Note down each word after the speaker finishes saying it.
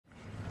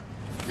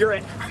You're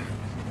it.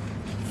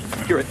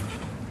 You're it.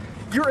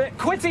 You're it.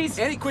 Quitsies!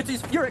 Any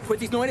quitsies? You're it,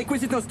 quitsies. No any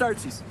quitsies, no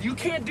startsies. You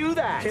can't do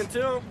that. Can't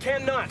do.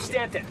 Cannot.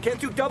 Stamped it. Can't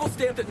do double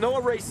stamped it, no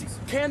erases.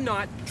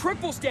 Cannot.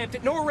 Triple stamped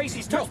it. No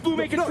erases. Touch blue,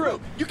 make it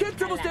true. You can't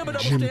triple stamp a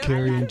double Jim stamp.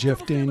 Carrey and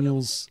Jeff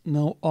Daniels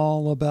know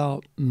all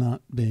about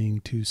not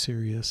being too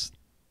serious.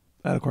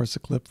 That, of course, a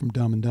clip from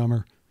Dumb and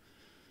Dumber.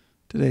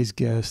 Today's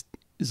guest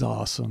is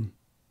awesome.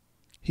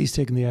 He's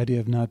taken the idea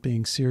of not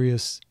being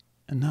serious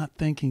and not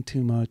thinking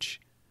too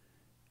much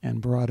and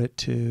brought it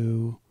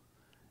to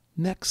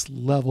next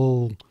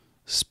level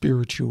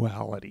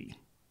spirituality.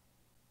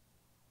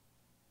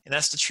 And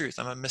that's the truth.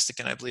 I'm a mystic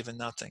and I believe in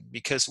nothing.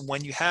 Because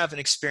when you have an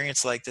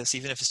experience like this,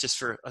 even if it's just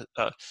for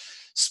a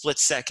split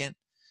second,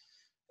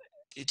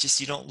 it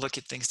just, you don't look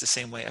at things the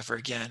same way ever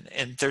again.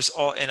 And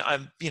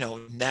I'm,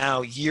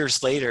 now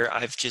years later,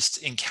 I've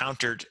just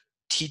encountered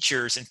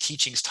teachers and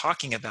teachings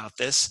talking about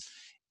this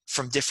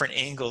from different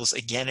angles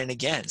again and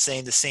again,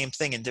 saying the same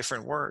thing in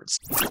different words.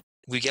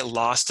 We get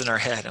lost in our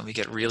head and we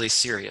get really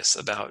serious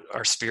about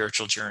our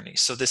spiritual journey.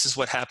 So this is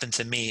what happened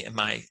to me in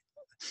my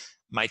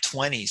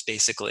 20s,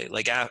 basically.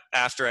 Like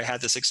after I had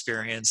this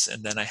experience,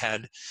 and then I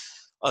had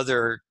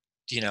other,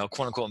 quote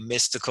unquote,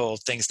 mystical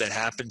things that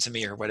happened to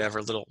me or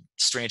whatever, little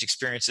strange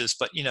experiences.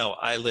 But,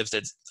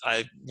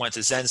 I went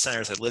to Zen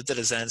centers. I lived at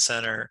a Zen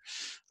center.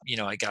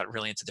 I got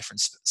really into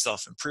different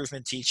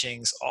self-improvement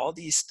teachings, all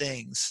these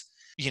things.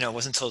 It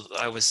wasn't until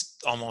I was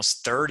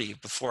almost 30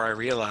 before I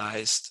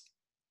realized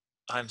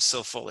I'm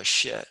so full of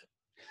shit.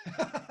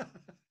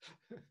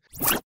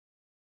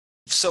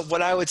 So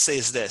what I would say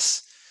is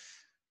this.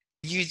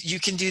 You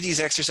can do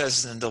these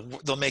exercises and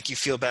they'll make you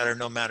feel better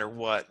no matter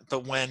what.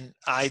 But when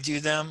I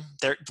do them,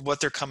 what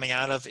they're coming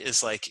out of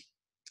is like,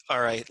 all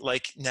right,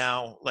 like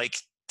now, like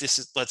this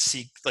is, let's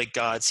see, like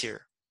God's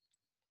here.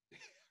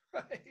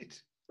 Right.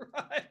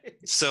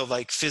 So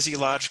like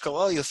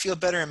physiological, you'll feel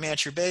better and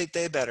match your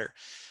day better.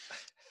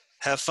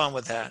 Have fun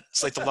with that.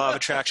 It's like the law of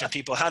attraction.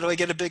 People, how do I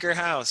get a bigger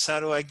house?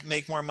 How do I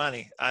make more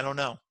money? I don't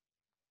know.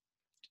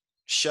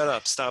 Shut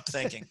up. Stop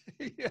thinking.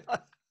 Yeah.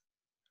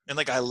 And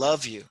like, I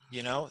love you,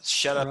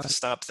 shut up Right. and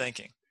stop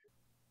thinking.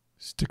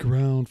 Stick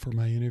around for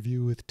my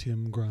interview with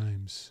Tim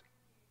Grimes.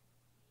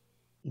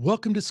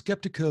 Welcome to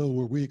Skeptiko,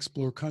 where we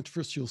explore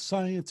controversial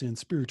science and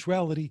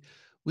spirituality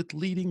with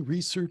leading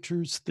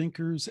researchers,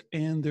 thinkers,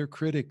 and their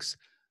critics.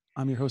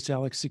 I'm your host,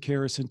 Alex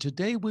Sakaris, and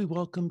today we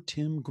welcome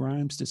Tim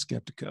Grimes to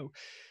Skeptiko.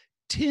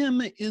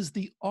 Tim is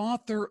the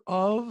author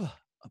of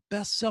a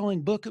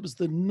best-selling book. It was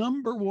the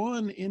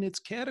 #1 in its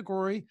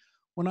category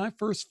when I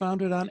first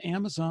found it on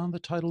Amazon. The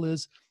title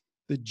is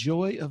The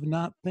Joy of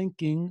Not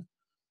Thinking,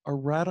 A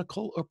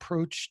Radical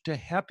Approach to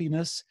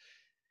Happiness.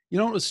 It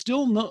was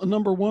still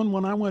 #1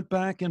 when I went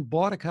back and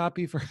bought a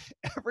copy for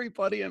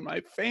everybody in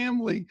my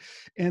family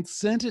and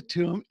sent it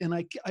to them. And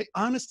I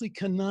honestly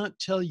cannot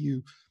tell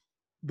you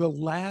the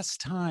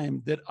last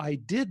time that I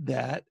did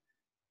that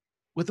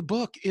with a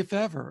book, if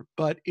ever.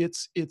 But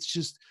it's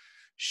just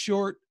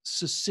short,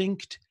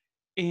 succinct,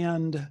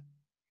 and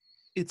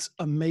it's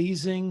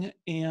amazing.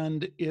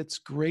 And it's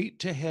great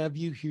to have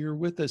you here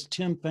with us.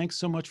 Tim, thanks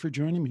so much for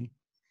joining me.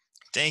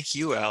 Thank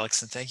you,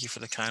 Alex. And thank you for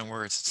the kind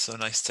words. It's so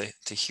nice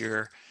to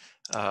hear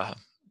how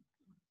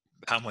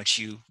much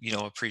you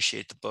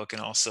appreciate the book,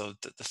 and also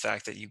the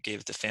fact that you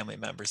gave it to family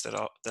members.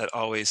 That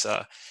always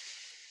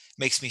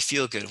makes me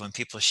feel good when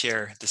people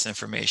share this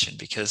information,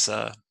 because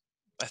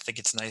I think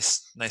it's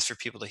nice for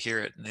people to hear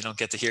it, and they don't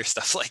get to hear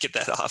stuff like it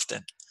that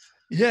often.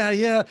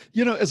 Yeah.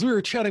 As we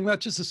were chatting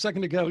about just a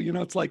second ago,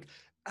 it's like,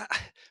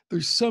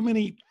 there's so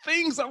many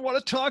things I want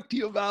to talk to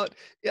you about,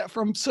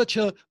 from such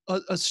a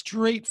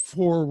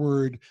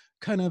straightforward,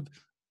 kind of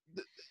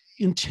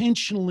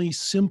intentionally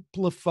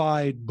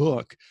simplified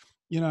book,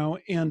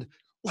 and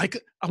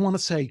like, I want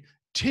to say,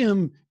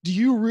 Tim, do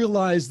you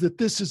realize that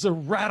this is a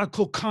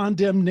radical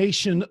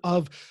condemnation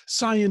of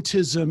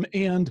scientism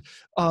and,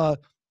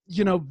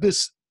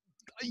 this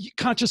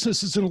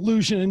consciousness is an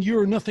illusion and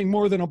you're nothing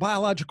more than a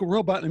biological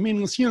robot in a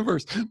meaningless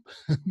universe?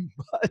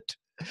 But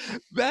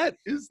that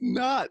is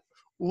not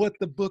what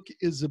the book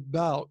is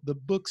about. The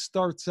book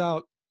starts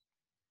out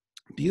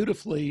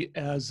beautifully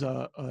as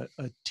a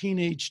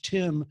teenage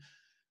Tim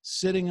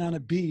sitting on a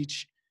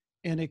beach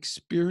and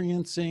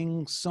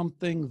experiencing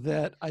something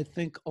that I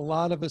think a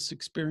lot of us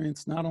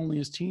experience, not only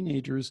as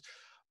teenagers,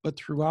 but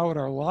throughout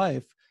our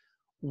life.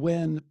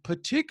 When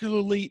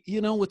particularly,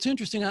 what's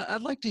interesting,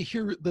 I'd like to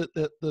hear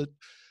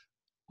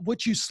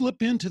what you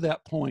slip into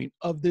that point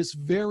of this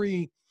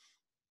very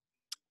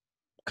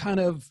kind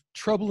of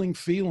troubling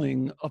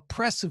feeling,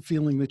 oppressive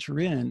feeling that you're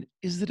in,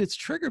 is that it's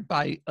triggered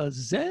by a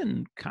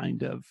Zen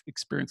kind of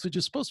experience, which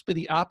is supposed to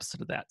be the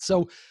opposite of that.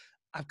 So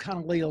I've kind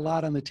of laid a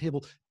lot on the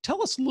table.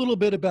 Tell us a little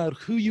bit about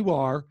who you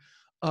are,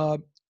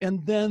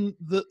 and then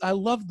I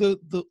love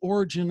the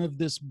origin of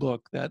this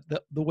book, that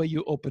the way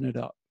you open it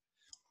up.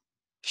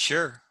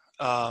 Sure.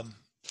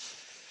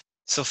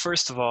 So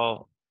first of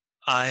all,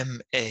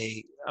 I'm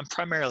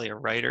primarily a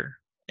writer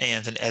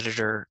and an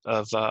editor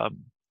of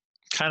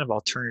kind of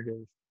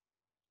alternative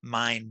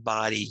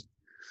mind-body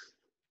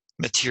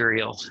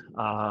material.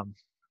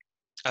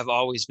 I've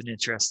always been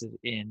interested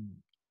in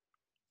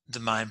the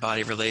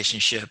mind-body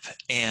relationship,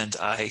 and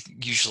I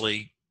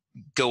usually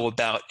go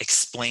about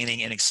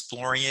explaining and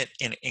exploring it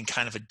in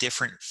kind of a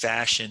different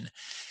fashion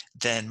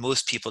than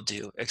most people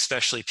do,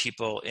 especially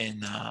people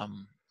in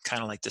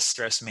kind of like the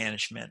stress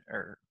management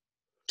or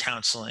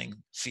counseling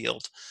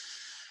field.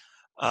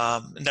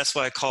 And that's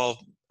why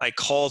I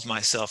called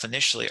myself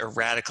initially a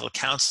radical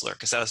counselor,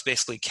 because I was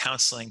basically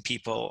counseling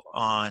people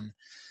on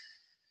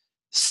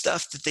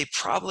stuff that they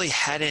probably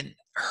hadn't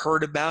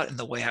heard about in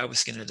the way I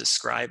was going to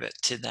describe it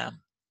to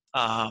them.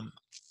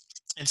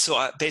 And so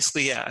I've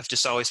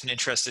just always been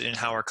interested in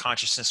how our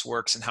consciousness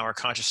works and how our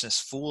consciousness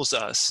fools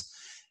us,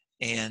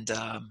 and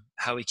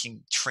how we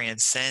can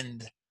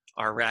transcend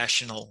our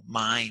rational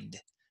mind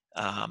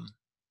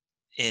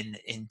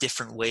in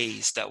different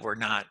ways that we're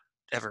not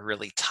ever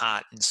really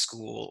taught in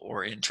school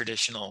or in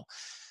traditional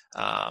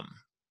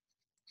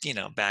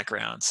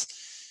backgrounds.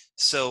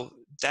 So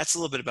that's a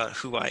little bit about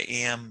who I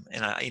am,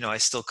 and I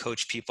still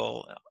coach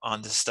people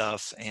on this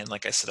stuff, and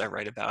like I said, I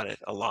write about it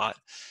a lot.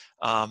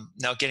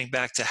 Now, getting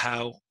back to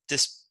how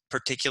this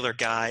particular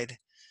guide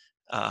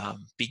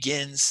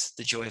begins,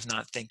 "The Joy of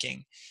Not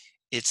Thinking,"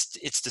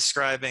 it's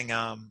describing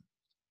an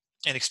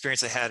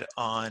experience I had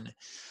on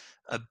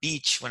a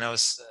beach when I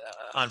was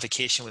on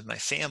vacation with my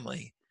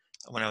family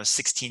when I was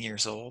 16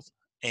 years old,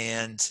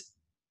 and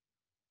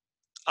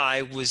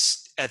I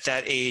was at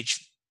that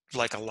age,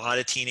 like a lot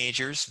of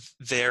teenagers,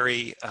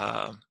 very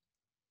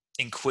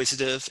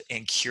inquisitive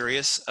and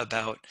curious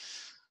about,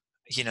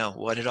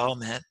 what it all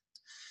meant.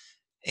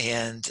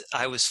 And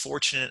I was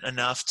fortunate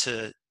enough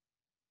to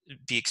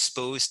be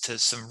exposed to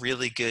some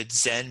really good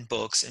Zen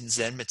books and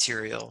Zen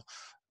material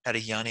at a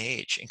young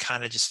age, and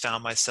kind of just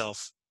found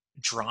myself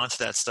drawn to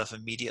that stuff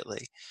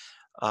immediately.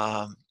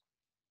 Um,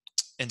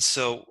 and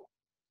so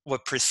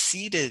what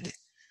preceded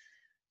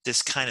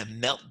this kind of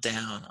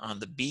meltdown on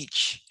the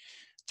beach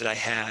that I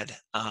had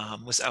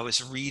was I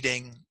was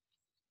reading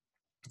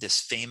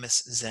this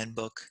famous Zen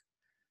book.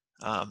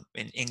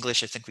 In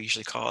English, I think we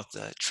usually call it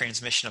The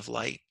Transmission of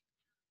Light.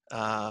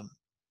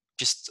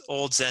 Just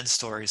old Zen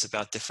stories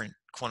about different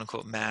quote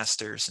unquote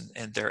masters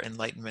and their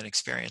enlightenment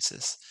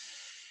experiences.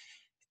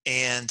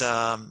 And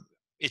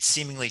it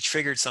seemingly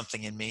triggered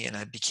something in me, and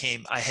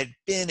I had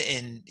been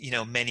in,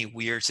 many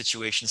weird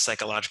situations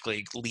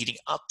psychologically leading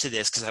up to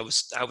this,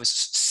 because I was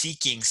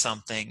seeking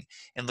something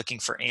and looking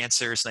for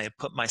answers, and I had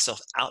put myself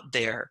out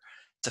there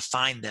to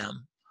find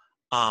them.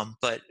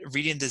 But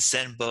reading this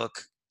Zen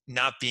book,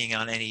 not being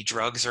on any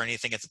drugs or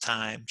anything at the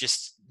time,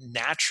 just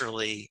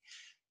naturally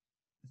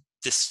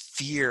this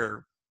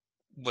fear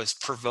was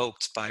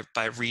provoked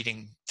by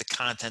reading the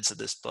contents of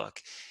this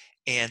book,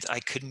 and I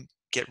couldn't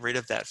get rid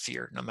of that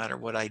fear no matter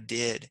what I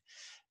did.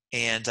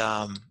 And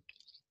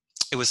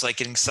it was like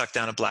getting sucked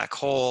down a black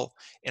hole,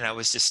 and I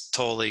was just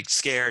totally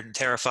scared and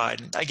terrified.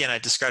 And again, I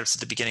described this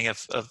at the beginning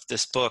of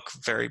this book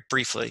very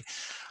briefly,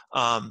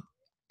 but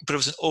it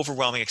was an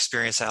overwhelming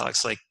experience,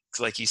 Alex.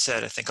 Like you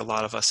said, I think a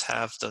lot of us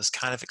have those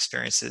kind of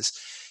experiences.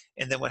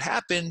 And then what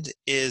happened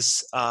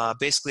is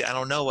basically, I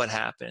don't know what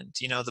happened.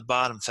 The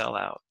bottom fell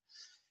out,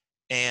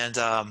 and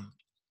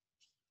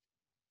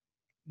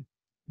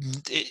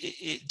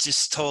it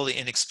just totally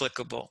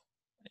inexplicable,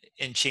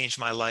 and changed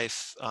my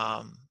life.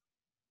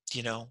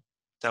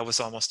 That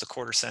was almost a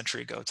quarter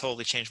century ago.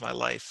 Totally changed my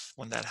life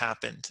when that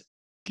happened.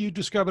 Do you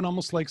describe it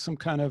almost like some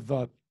kind of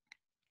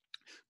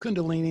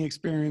Kundalini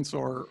experience,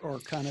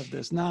 or kind of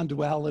this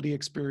non-duality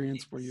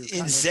experience where you're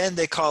in Zen,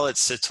 they call it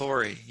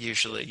Satori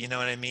usually, you know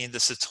what I mean? The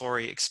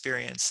Satori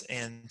experience.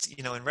 And,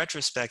 in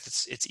retrospect,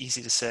 it's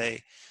easy to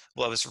say,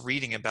 well, I was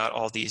reading about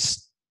all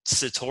these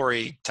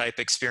Satori type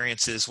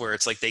experiences where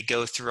it's like they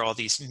go through all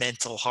these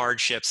mental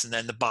hardships and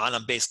then the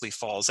bottom basically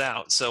falls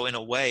out. So in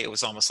a way, it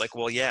was almost like,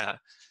 well, yeah,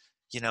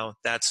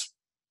 that's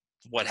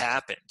what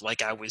happened.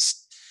 Like I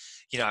was,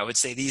 I would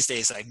say these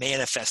days I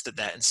manifested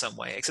that in some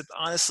way, except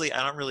honestly,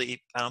 I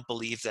don't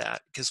believe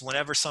that, because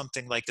whenever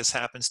something like this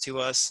happens to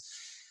us,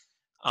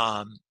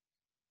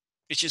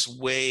 it's just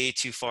way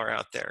too far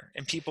out there,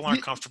 and people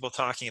aren't comfortable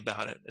talking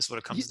about it, is what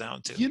it comes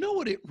down to. You know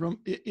what?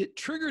 It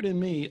triggered in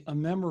me a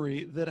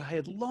memory that I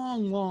had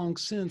long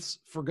since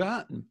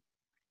forgotten.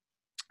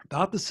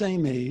 About the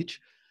same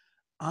age,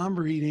 I'm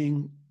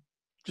reading,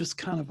 just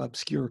kind of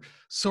obscure,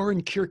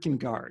 Soren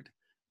Kierkegaard,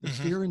 The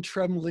Fear and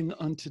Trembling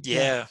Unto Death.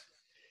 Yeah.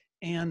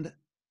 And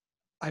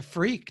I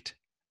freaked.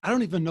 I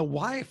don't even know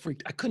why I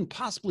freaked. I couldn't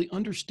possibly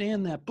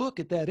understand that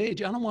book at that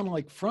age. I don't want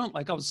to front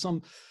like I was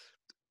some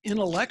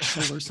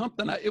intellectual or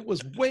something. It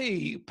was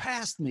way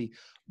past me.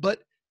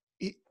 But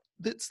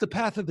it's the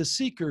path of the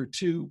seeker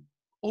to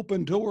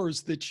open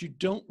doors that you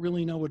don't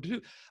really know what to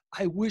do.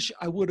 I wish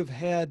I would have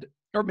had,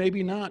 or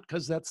maybe not,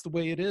 because that's the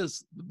way it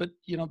is, but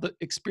the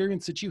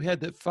experience that you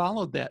had that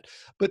followed that.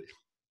 But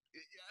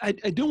I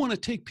don't want to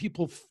take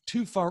people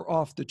too far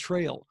off the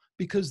trail,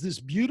 because this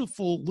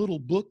beautiful little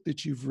book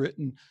that you've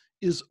written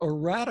is a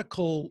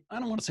radical, I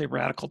don't want to say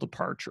radical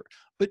departure,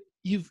 but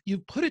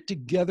you've put it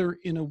together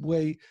in a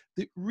way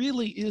that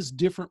really is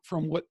different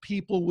from what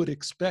people would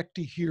expect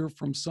to hear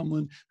from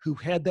someone who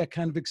had that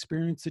kind of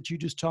experience that you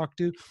just talked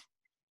to.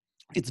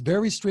 It's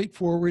very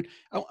straightforward.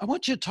 I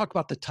want you to talk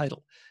about the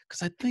title,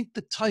 because I think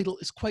the title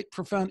is quite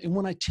profound. And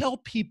when I tell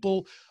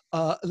people,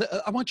 I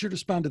want you to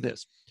respond to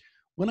this.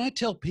 When I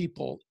tell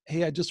people,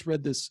 hey, I just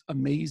read this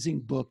amazing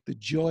book, The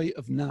Joy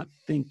of Not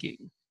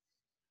Thinking,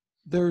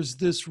 there's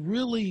this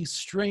really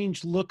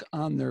strange look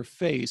on their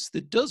face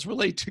that does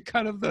relate to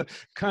kind of the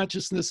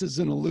consciousness as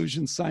an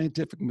illusion,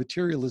 scientific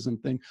materialism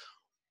thing,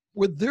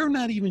 where they're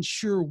not even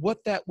sure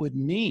what that would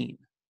mean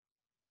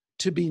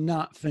to be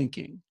not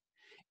thinking.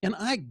 And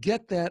I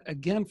get that,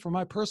 again, from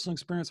my personal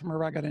experience.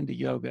 Whenever I got into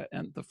yoga,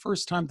 and the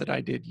first time that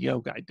I did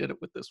yoga, I did it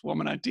with this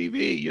woman on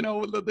TV, you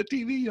know, the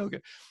TV yoga.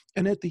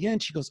 And at the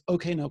end, she goes,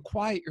 okay, now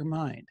quiet your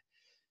mind.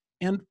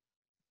 And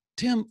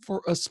Tim,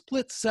 for a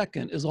split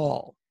second is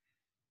all,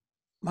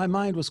 my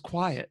mind was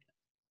quiet.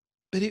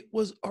 But it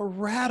was a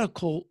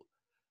radical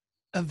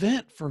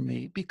event for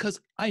me, because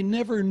I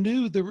never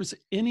knew there was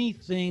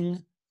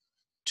anything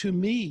to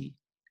me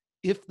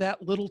if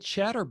that little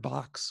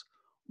chatterbox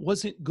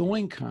wasn't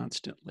going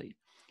constantly.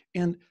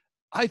 And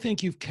I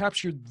think you've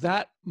captured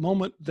that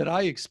moment that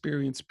I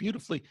experienced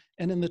beautifully.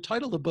 And in the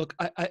title of the book,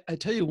 I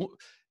tell you,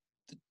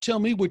 tell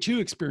me what you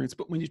experienced,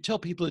 but when you tell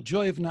people the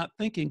joy of not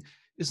thinking,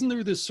 isn't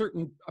there this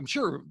certain, I'm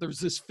sure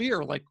there's this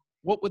fear, like,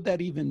 what would that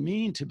even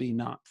mean to be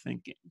not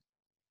thinking?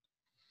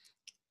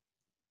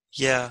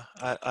 Yeah,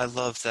 I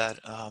love that,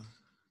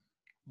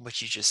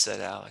 what you just said,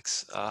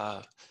 Alex.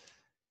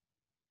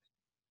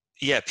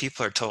 Yeah,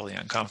 people are totally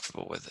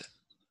uncomfortable with it.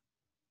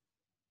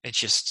 It's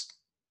just,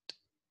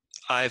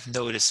 I've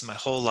noticed my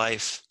whole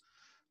life,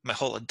 my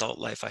whole adult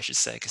life, I should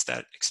say, because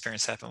that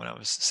experience happened when I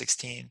was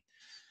 16.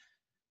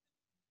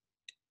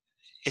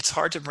 It's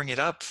hard to bring it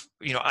up.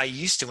 You know, I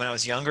used to, when I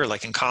was younger,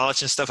 like in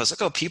college and stuff, I was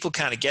like, oh, people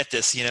kind of get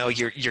this, you know,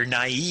 you're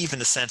naive in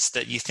the sense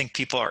that you think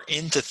people are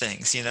into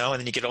things, you know,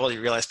 and then you get older,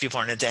 you realize people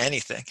aren't into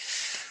anything.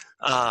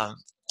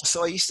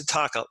 So I used to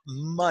talk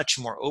much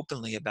more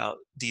openly about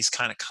these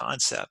kind of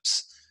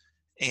concepts.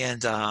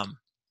 And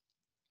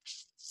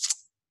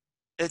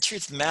the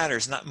truth of the matter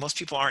is, not most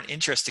people aren't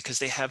interested because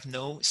they have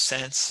no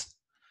sense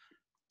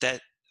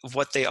that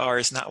what they are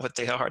is not what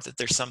they are, that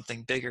there's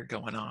something bigger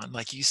going on.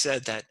 Like you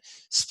said, that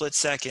split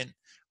second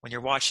when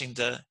you're watching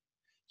the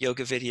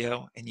yoga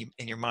video and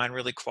your mind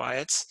really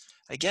quiets,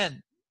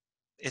 again,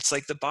 it's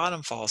like the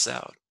bottom falls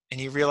out and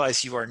you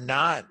realize you are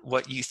not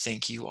what you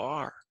think you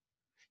are.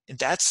 And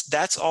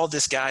that's all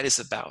this guide is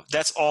about.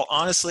 That's all,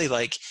 honestly,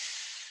 like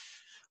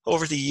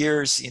over the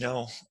years, you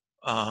know,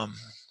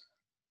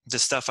 the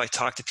stuff I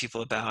talk to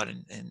people about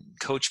and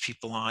coach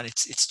people on,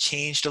 it's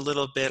changed a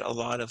little bit, a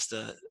lot of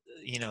the,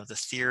 you know, the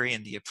theory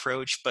and the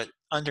approach, but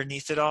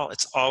underneath it all,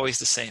 it's always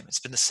the same. It's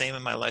been the same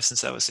in my life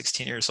since I was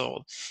 16 years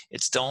old.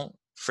 It's don't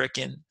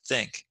frickin'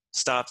 think.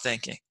 Stop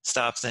thinking.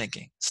 Stop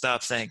thinking.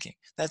 Stop thinking.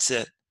 That's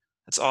it.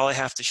 That's all I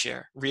have to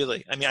share,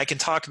 really. I mean, I can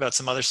talk about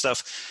some other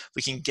stuff.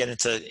 We can get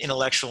into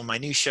intellectual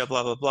minutia,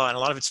 blah, blah, blah. And a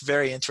lot of it's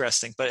very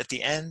interesting. But at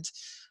the end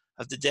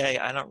of the day,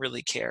 I don't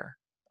really care.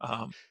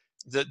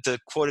 The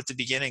quote at the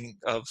beginning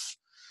of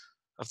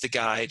the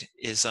guide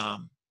is,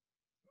 the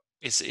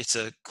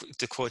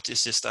quote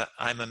is just,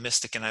 I'm a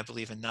mystic and I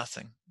believe in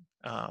nothing,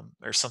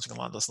 or something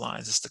along those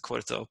lines. It's the quote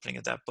at the opening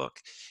of that book.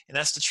 And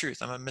that's the truth.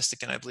 I'm a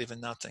mystic and I believe in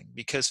nothing.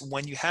 Because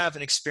when you have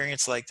an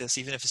experience like this,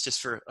 even if it's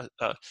just for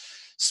a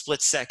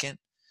split second,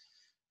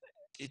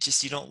 it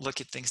just, you don't look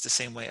at things the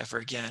same way ever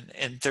again.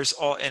 And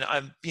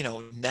I'm, you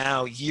know,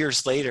 now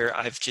years later,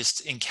 I've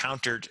just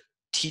encountered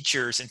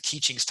teachers and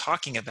teachings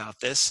talking about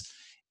this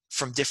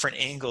from different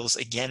angles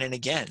again and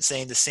again,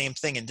 saying the same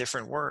thing in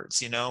different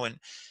words, you know. And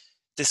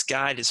this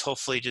guide is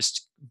hopefully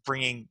just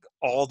bringing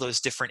all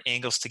those different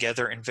angles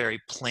together in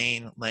very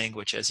plain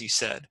language, as you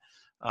said,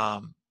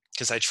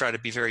 because I try to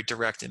be very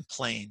direct and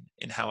plain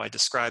in how I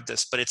describe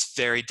this, but it's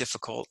very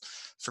difficult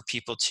for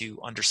people to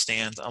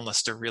understand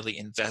unless they're really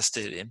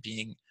invested in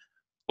being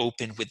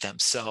open with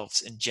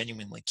themselves and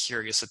genuinely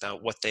curious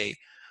about what they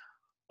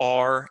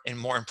are, and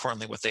more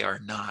importantly, what they are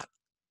not.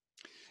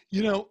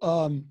 You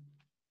know,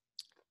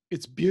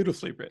 it's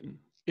beautifully written.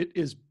 It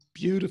is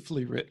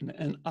beautifully written.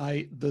 And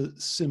the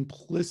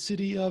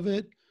simplicity of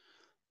it,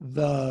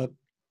 the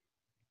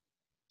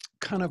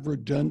kind of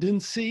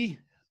redundancy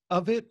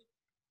of it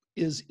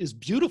is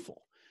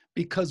beautiful,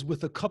 because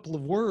with a couple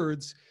of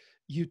words,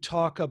 you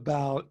talk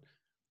about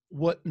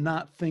what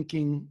not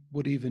thinking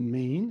would even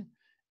mean.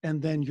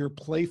 And then you're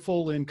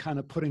playful in kind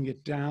of putting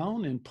it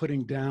down and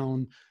putting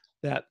down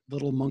that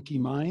little monkey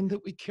mind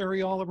that we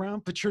carry all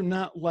around, but you're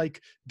not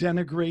like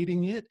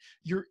denigrating it.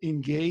 You're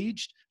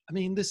engaged. I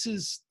mean, this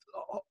is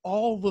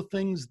all the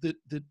things that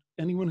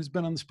anyone who's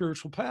been on the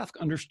spiritual path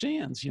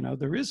understands. You know,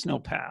 there is no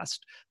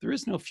past, there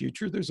is no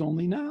future, there's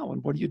only now.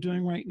 And what are you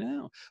doing right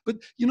now? But,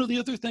 you know, the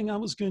other thing I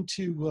was going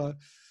to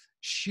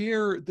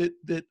share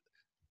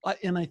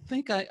and I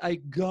think I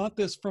got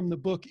this from the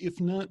book,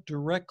 if not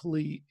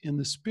directly in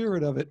the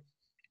spirit of it,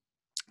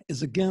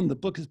 is, again, the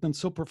book has been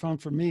so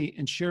profound for me,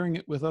 and sharing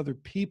it with other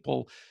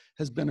people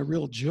has been a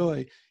real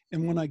joy.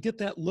 And when I get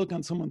that look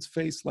on someone's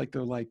face, like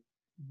they're like,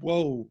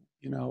 whoa,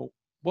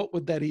 what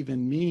would that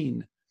even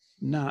mean,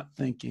 not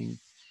thinking?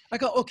 I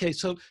go, okay,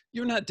 so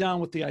you're not down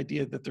with the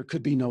idea that there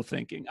could be no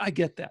thinking. I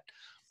get that.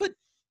 But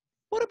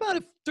what about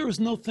if there was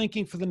no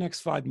thinking for the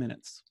next 5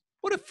 minutes?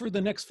 What if for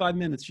the next 5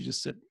 minutes you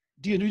just said,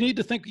 do you need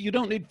to think? You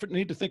don't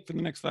need to think for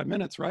the next 5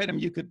 minutes, right? I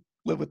mean, you could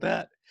live with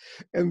that.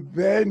 And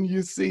then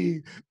you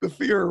see the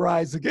fear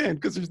arise again,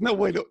 because there's no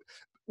way to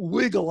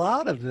wiggle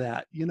out of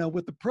that.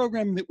 With the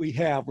program that we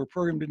have, we're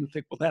programmed to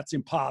think, well, that's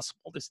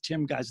impossible. This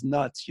Tim guy's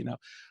nuts,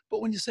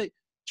 But when you say,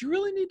 do you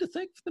really need to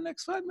think for the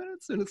next 5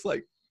 minutes? And it's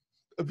like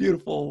a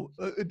beautiful,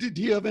 do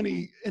you have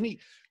any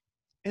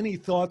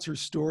thoughts or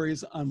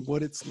stories on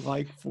what it's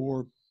like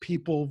for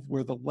people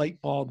where the light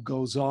bulb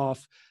goes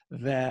off,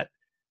 that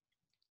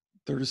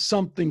there's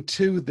something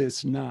to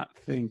this not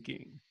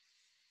thinking?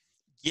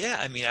 Yeah,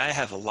 I mean, I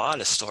have a lot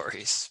of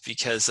stories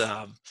because,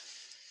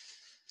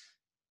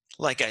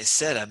 like I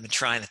said, I've been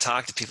trying to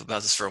talk to people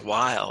about this for a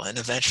while, and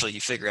eventually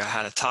you figure out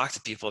how to talk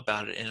to people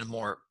about it in a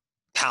more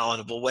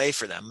palatable way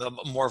for them,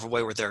 more of a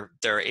way where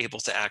they're able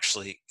to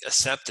actually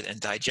accept it and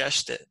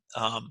digest it.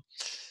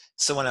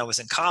 So when I was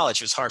in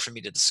college, it was hard for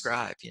me to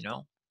describe,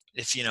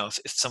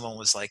 if someone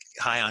was like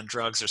high on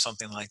drugs or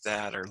something like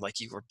that, or like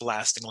you were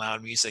blasting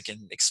loud music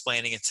and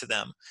explaining it to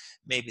them,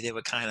 maybe they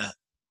would kind of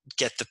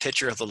get the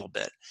picture a little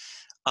bit.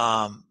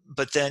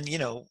 But then,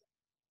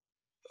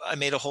 I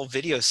made a whole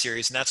video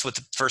series, and that's what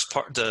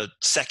the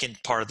second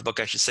part of the book,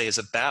 I should say, is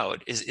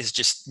about, is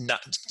just not,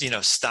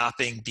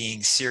 stopping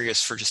being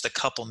serious for just a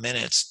couple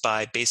minutes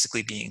by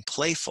basically being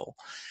playful.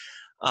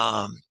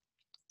 And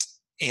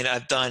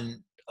I've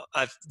done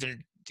a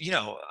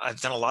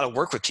lot of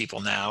work with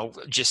people now,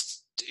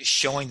 just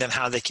showing them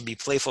how they can be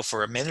playful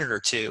for a minute or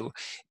two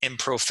and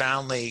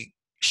profoundly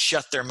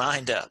shut their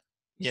mind up,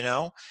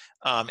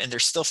 and they're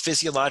still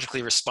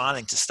physiologically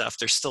responding to stuff.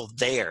 They're still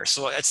there.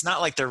 So it's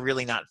not like they're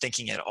really not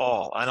thinking at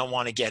all. I don't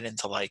want to get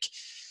into like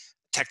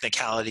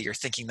technicality or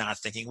thinking, not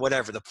thinking,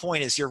 whatever. The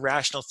point is your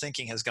rational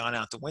thinking has gone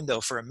out the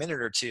window for a minute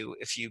or two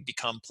if you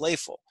become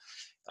playful.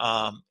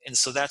 And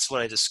so that's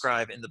what I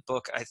describe in the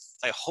book.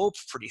 I hope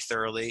pretty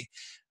thoroughly.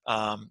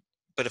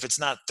 But if it's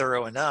not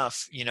thorough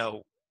enough,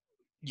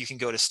 you can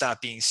go to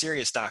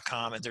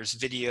stopbeingserious.com, and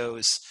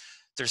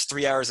there's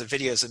 3 hours of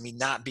videos of me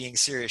not being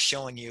serious,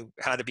 showing you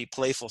how to be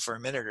playful for a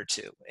minute or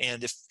two.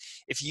 And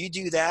if you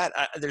do that,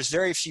 there's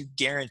very few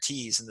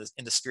guarantees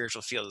in the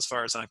spiritual field as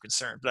far as I'm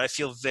concerned, but I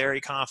feel very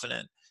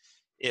confident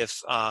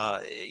if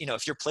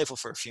you're playful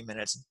for a few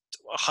minutes,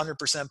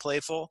 100%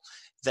 playful,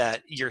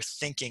 that your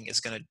thinking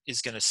is going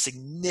to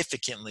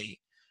significantly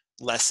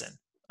lessen.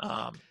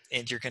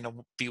 And you're going to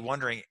be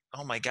wondering,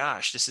 oh my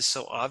gosh, this is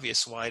so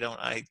obvious. Why don't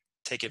I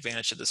take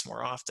advantage of this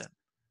more often?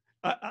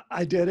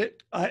 I did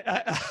it.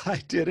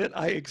 I did it.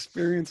 I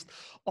experienced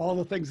all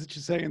the things that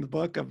you say in the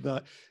book of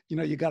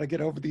you got to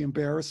get over the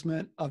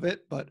embarrassment of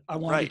it, but I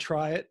wanted to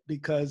try it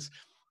because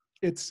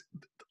it's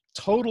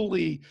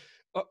totally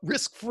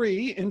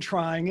risk-free in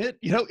trying it.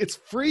 It's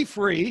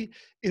free,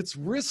 it's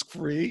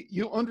risk-free.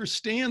 You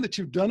understand that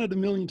you've done it a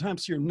million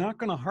times, so you're not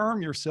going to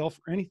harm yourself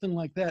or anything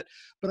like that.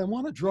 But I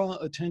want to draw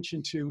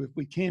attention to, if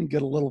we can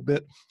get a little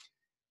bit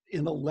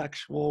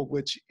intellectual,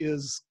 which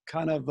is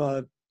kind of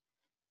a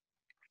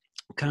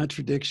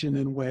contradiction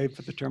in a way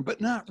for the term, but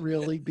not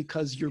really,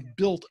 because you're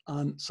built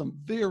on some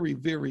very,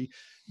 very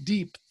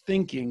deep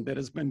thinking that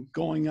has been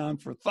going on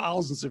for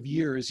thousands of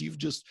years. You've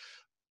just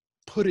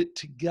put it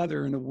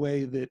together in a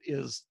way that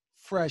is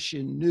fresh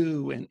and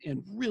new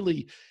and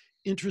really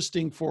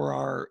interesting for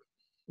our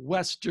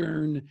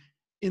Western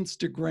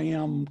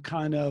Instagram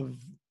kind of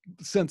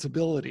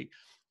sensibility.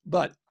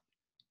 But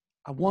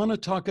I want to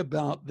talk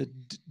about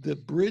the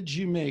bridge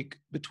you make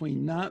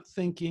between not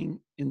thinking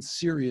and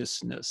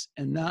seriousness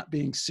and not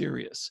being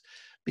serious,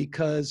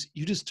 because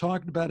you just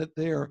talked about it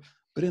there,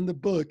 but in the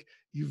book,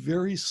 you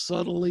very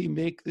subtly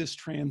make this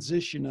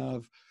transition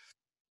of,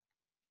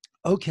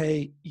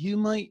 okay, you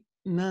might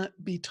not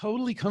be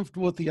totally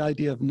comfortable with the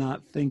idea of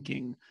not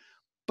thinking,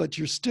 but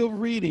you're still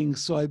reading,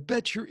 so I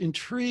bet you're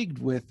intrigued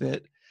with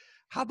it.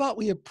 How about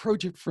we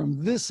approach it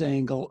from this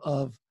angle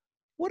of,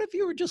 what if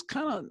you were just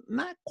kind of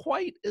not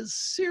quite as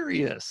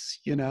serious,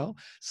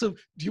 So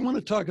do you want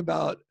to talk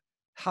about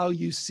how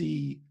you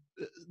see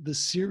the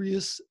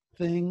serious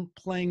thing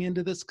playing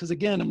into this? Because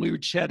again, and we were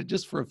chatted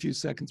just for a few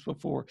seconds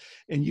before,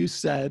 and you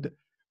said,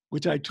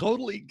 which I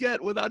totally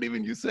get without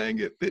even you saying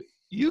it, that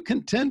you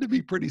can tend to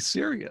be pretty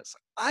serious.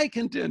 I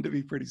can tend to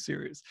be pretty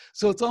serious.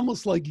 So it's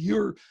almost like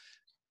you're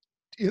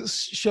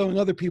showing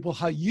other people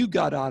how you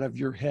got out of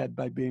your head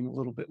by being a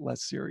little bit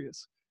less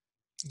serious.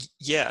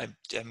 Yeah,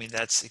 I mean,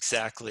 that's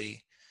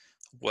exactly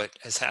what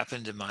has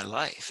happened in my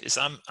life. Is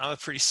I'm a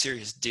pretty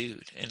serious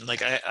dude, and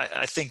like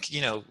I think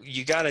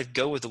you got to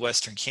go with the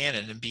Western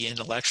canon and be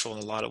intellectual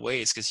in a lot of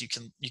ways, because you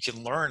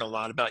can learn a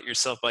lot about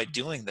yourself by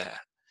doing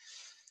that.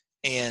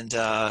 And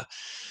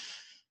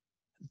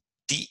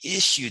the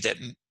issue that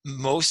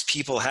most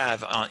people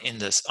have on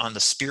the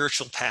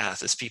spiritual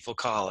path, as people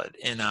call it,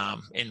 in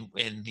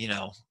you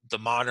know, the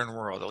modern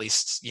world, at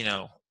least, you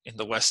know, in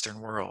the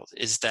Western world,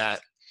 is that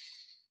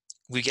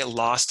we get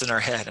lost in our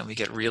head and we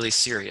get really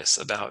serious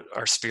about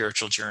our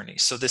spiritual journey.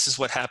 So this is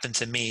what happened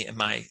to me in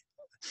my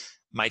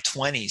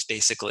 20s,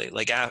 basically.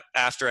 Like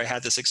after I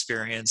had this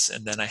experience,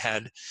 and then I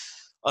had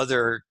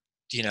other,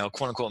 you know,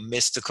 quote unquote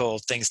mystical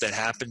things that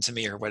happened to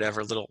me, or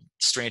whatever, little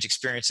strange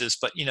experiences.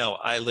 But, you know,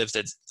 I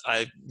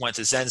went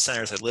to Zen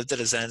centers. I lived at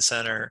a Zen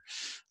center.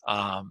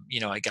 You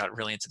know, I got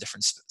really into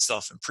different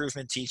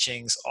self-improvement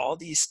teachings, all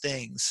these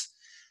things.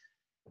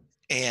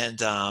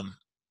 And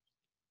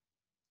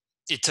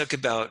it took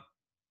about,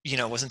 you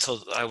know, it wasn't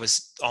until I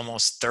was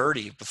almost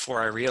 30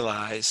 before I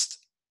realized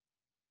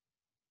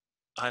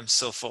I'm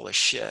so full of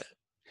shit.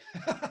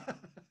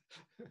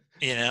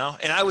 You know,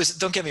 and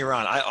don't get me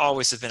wrong, I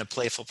always have been a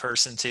playful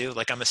person too.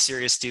 Like, I'm a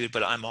serious dude,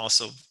 but I'm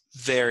also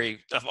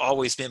I've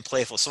always been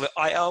playful. So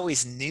I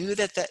always knew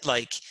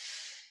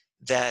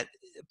that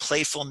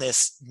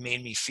playfulness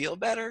made me feel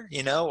better,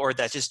 you know, or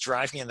that just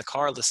driving in the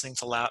car, listening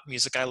to loud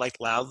music I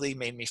liked loudly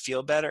made me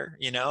feel better,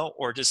 you know,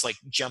 or just like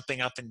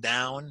jumping up and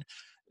down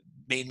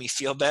made me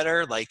feel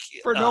better. Like,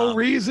 For no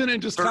reason,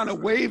 and just kind of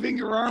waving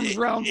your arms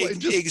around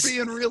and just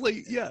being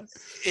really, yeah.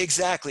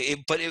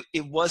 Exactly. But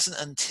it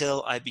wasn't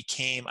until I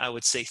became, I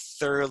would say,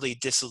 thoroughly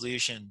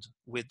disillusioned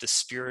with the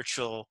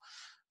spiritual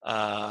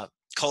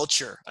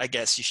culture, I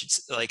guess you should,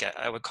 like,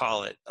 I would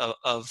call it,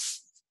 of,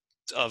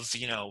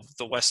 you know,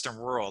 the Western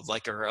world,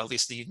 like, or at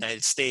least the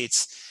United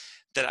States,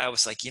 that I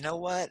was like, you know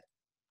what,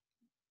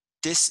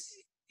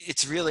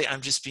 it's really,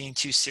 I'm just being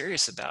too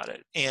serious about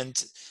it.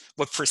 And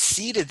what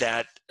preceded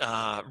that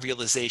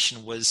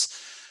realization was,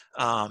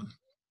 I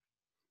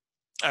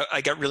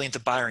got really into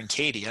Byron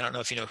Katie. I don't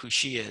know if you know who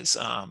she is,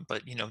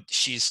 but, you know,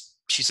 she's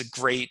a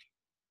great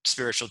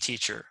spiritual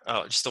teacher,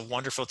 just a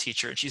wonderful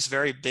teacher, and she's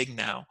very big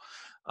now,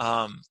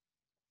 and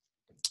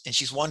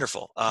she's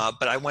wonderful.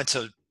 But I went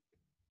to,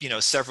 you know,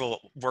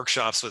 several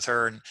workshops with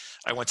her, and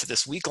I went to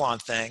this week-long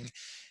thing,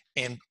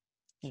 and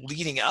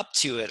leading up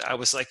to it, I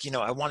was like, you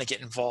know, I want to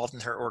get involved in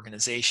her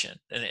organization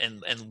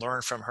and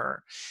learn from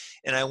her.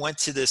 And I went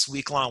to this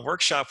week-long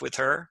workshop with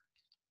her,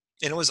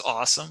 and it was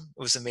awesome.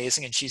 It was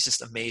amazing. And she's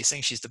just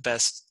amazing. She's the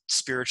best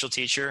spiritual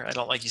teacher. I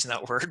don't like using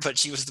that word, but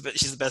she's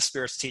the best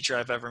spiritual teacher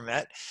I've ever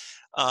met.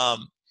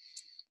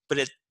 But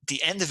at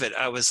the end of it,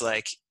 I was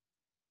like,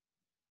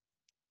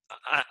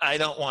 I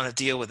don't want to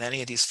deal with any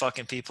of these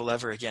fucking people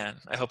ever again.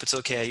 I hope it's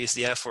okay I use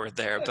the F word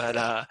there,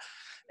 but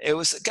it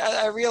was, God,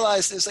 I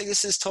realized it was like,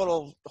 this is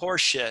total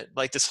horseshit,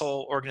 like this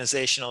whole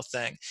organizational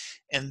thing.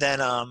 And then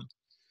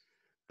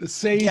the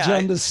sage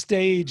on the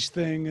stage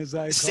thing, as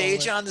I call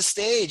sage it. on the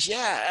stage,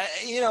 yeah.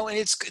 You know,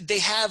 and they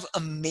have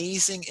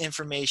amazing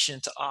information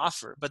to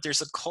offer, but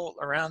there's a cult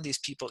around these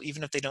people,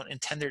 even if they don't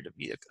intend there to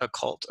be a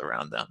cult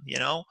around them, you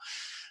know?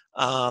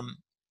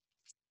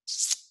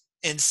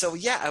 And so,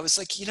 yeah, I was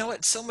like, you know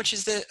what, so much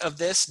of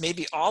this,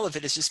 maybe all of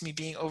it, is just me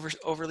being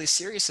overly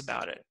serious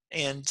about it.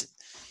 And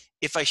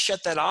if I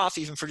shut that off,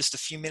 even for just a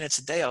few minutes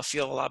a day, I'll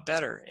feel a lot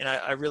better. And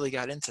I really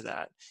got into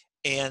that.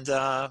 And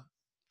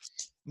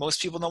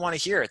most people don't want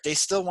to hear it. They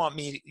still want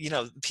me, you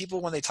know,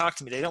 people, when they talk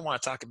to me, they don't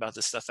want to talk about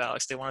this stuff,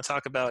 Alex. They want to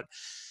talk about,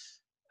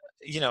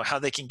 you know, how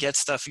they can get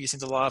stuff using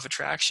the law of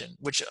attraction,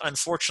 which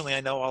unfortunately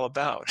I know all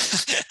about,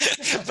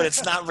 but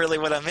it's not really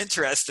what I'm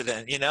interested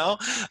in, you know?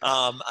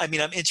 I mean,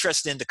 I'm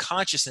interested in the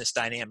consciousness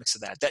dynamics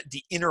of that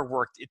the inner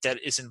work that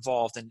is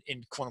involved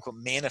in quote unquote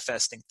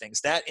manifesting things.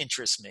 That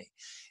interests me.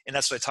 And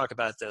that's what I talk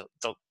about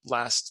the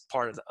last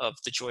part of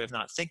the joy of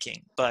not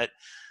thinking. But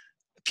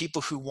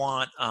people who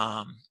want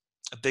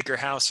a bigger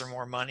house or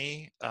more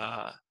money,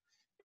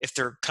 if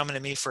they're coming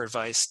to me for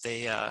advice,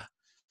 they,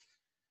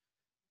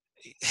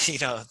 you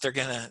know, they're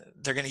gonna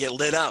get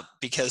lit up,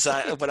 because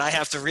what I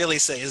have to really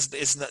say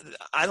is not,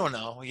 I don't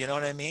know, you know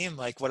what I mean?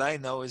 Like, what I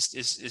know is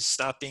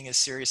stop being as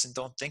serious and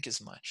don't think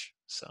as much.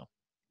 So,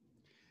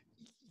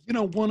 you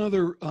know, one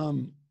other,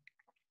 and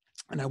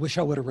I wish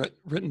I would have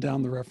written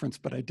down the reference,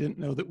 but I didn't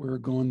know that we were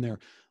going there.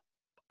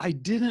 I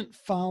didn't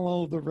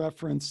follow the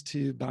reference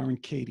to Byron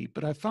Katie,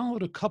 but I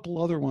followed a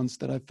couple other ones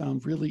that I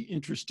found really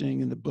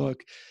interesting in the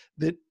book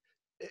that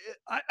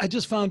I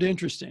just found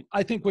interesting.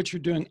 I think what you're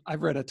doing,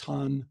 I've read a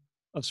ton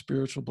of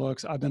spiritual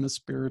books. I've been a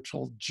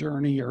spiritual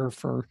journeyer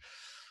for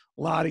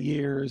a lot of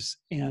years,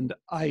 and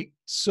I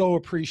so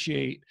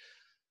appreciate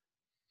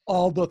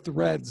all the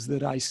threads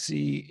that I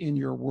see in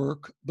your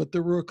work, but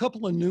there were a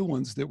couple of new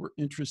ones that were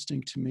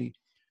interesting to me.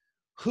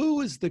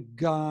 Who is the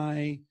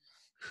guy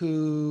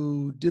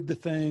who did the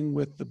thing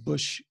with the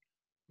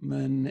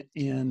Bushman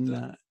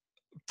in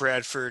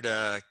Bradford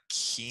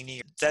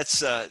Keeney. That's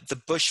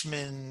The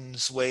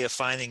Bushman's Way of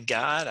Finding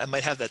God. I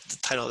might have the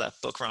title of that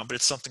book wrong, but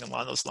it's something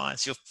along those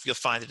lines. You'll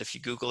find it if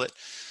you Google it.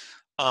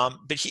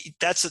 But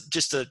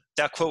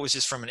that quote was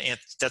just from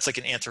that's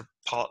like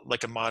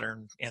like a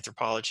modern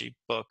anthropology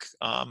book.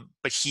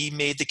 But he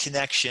made the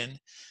connection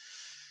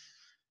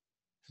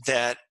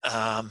that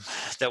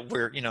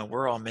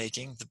we're all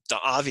making the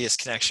obvious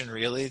connection,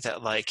 really,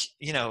 that like,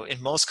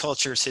 in most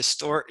cultures,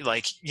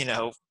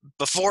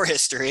 before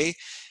history,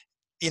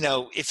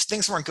 if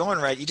things weren't going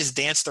right, you just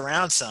danced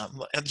around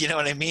some, you know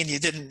what I mean? You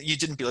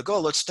didn't be like, oh,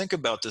 let's think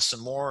about this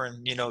some more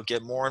and,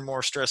 get more and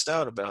more stressed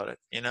out about it.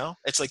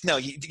 It's like, no,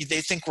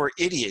 they think we're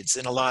idiots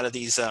in a lot of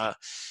these,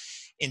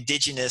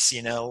 indigenous,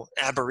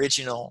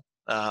 Aboriginal,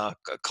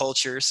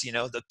 cultures,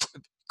 the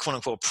quote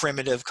unquote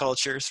primitive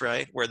cultures,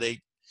 right? Where they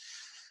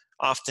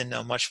often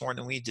know much more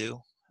than we do.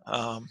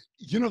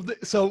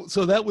 So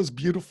that was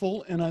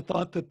beautiful. And I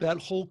thought that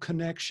whole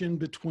connection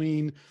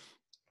between,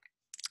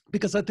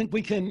 because I think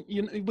we can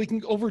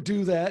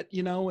overdo that,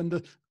 and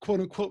the quote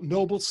unquote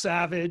noble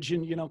savage,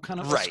 and, kind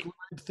of Right.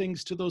 ascribe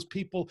things to those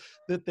people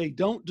that they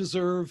don't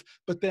deserve,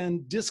 but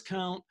then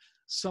discount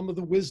some of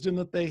the wisdom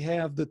that they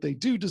have that they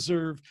do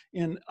deserve.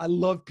 And I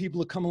love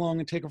people to come along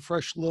and take a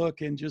fresh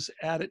look and just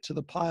add it to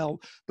the pile.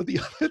 But the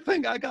other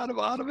thing I got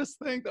out of this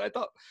thing that I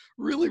thought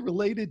really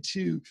related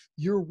to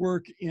your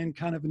work in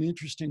kind of an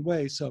interesting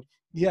way. So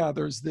yeah,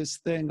 there's this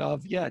thing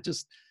of,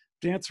 just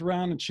dance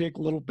around and shake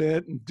a little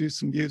bit and do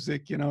some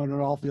music, and it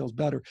all feels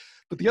better.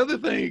 But the other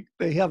thing,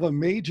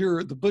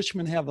 the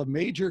Bushmen have a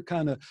major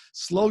kind of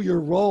slow your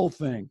roll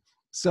thing.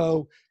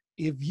 So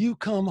if you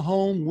come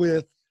home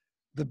with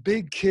the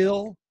big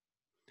kill,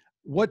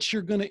 what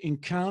you're going to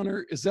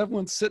encounter is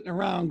everyone sitting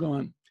around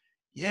going,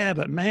 yeah,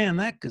 but man,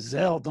 that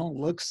gazelle don't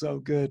look so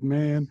good,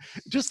 man.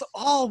 Just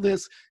all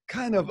this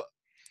kind of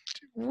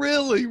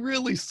really,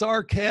 really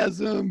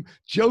sarcasm,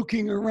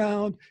 joking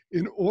around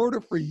in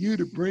order for you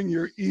to bring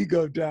your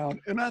ego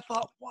down. And I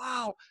thought,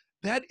 wow,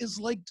 that is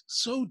like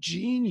so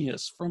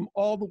genius from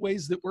all the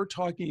ways that we're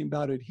talking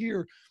about it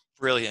here.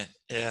 Brilliant.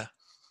 Yeah.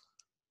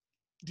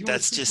 Do you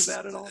want to speak to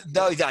that at all?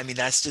 No, I mean,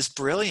 that's just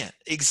brilliant.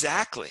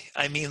 Exactly.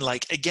 I mean,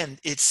 like, again,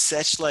 it's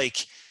such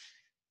like,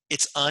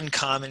 it's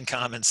uncommon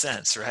common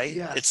sense, right?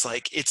 Yes.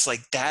 It's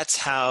like, that's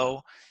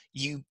how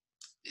you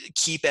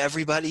keep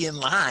everybody in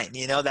line,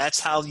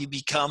 that's how you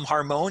become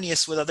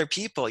harmonious with other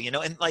people,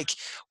 and like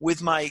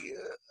with my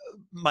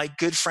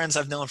good friends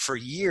I've known for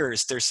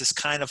years, there's this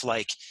kind of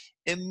like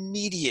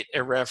immediate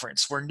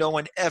irreverence where no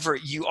one ever,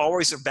 you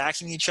always are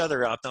backing each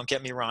other up. Don't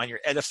get me wrong. You're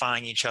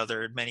edifying each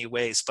other in many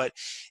ways, but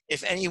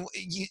if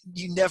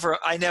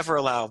I never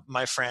allow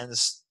my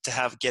friends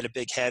to get a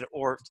big head,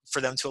 or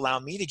for them to allow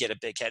me to get a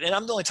big head. And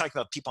I'm only talking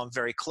about people I'm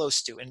very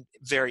close to and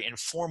very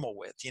informal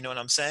with, you know what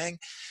I'm saying?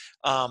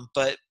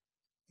 But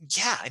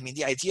yeah, I mean,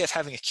 the idea of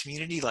having a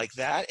community like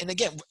that. And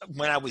again,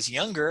 when I was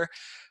younger,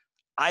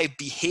 I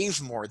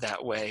behaved more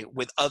that way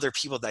with other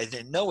people that I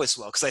didn't know as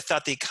well, because I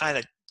thought they kind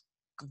of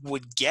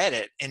would get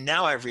it. And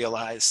now I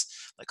realize,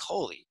 like,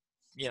 holy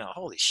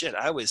shit,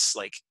 I was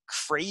like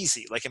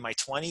crazy, like in my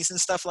 20s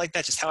and stuff like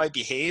that, just how I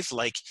behaved.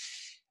 Like,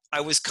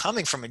 I was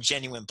coming from a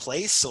genuine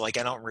place, so like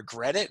I don't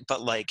regret it,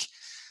 but like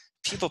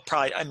people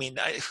probably, I mean,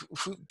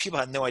 people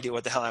had no idea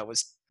what the hell I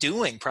was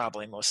doing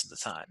probably most of the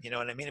time, you know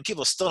what I mean? And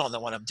people still don't know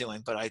what I'm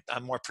doing, but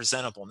I'm more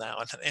presentable now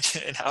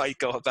in how I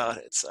go about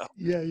it. So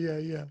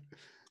yeah,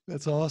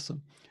 that's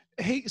awesome.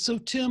 Hey, so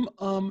Tim,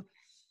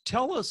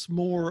 tell us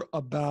more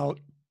about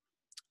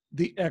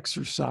the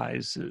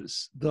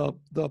exercises,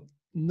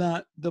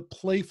 not the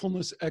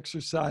playfulness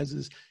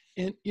exercises.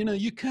 And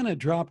you kind of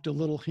dropped a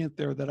little hint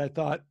there that I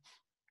thought,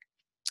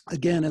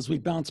 again, as we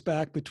bounce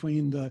back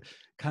between the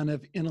kind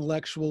of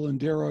intellectual and,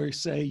 dare I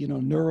say,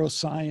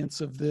 neuroscience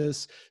of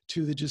this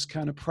to the just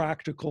kind of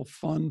practical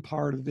fun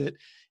part of it.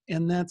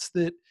 And that's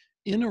that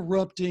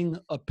interrupting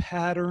a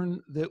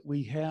pattern that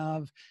we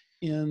have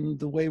in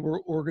the way we're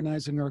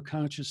organizing our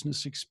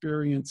consciousness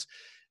experience.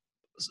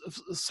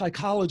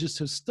 Psychologists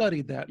have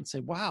studied that and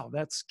say, wow,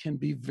 that can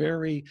be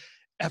very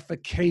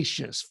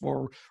efficacious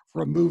for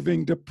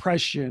removing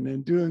depression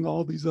and doing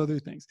all these other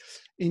things.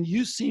 And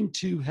you seem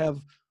to have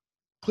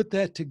put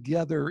that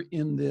together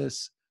in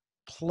this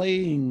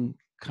playing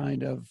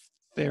kind of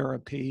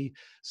therapy.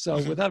 So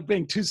without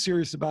being too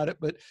serious about it,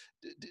 but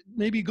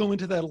maybe go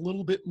into that a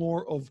little bit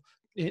more of,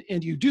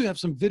 and you do have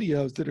some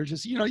videos that are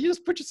just, you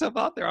just put yourself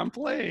out there, I'm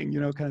playing,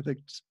 kind of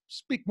thing.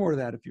 Speak more to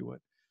that if you would.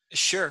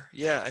 Sure.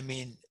 Yeah. I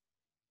mean,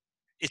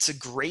 it's a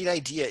great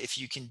idea if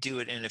you can do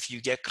it and if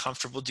you get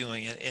comfortable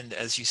doing it. And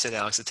as you said,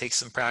 Alex, it takes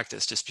some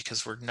practice, just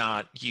because we're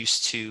not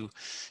used to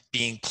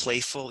being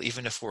playful.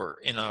 Even if we're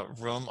in a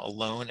room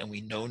alone and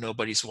we know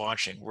nobody's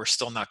watching, we're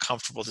still not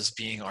comfortable just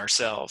being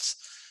ourselves.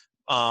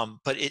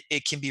 But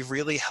it can be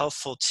really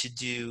helpful to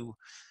do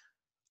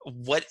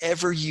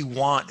whatever you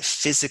want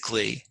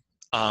physically,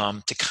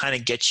 to kind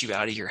of get you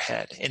out of your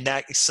head. And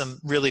that some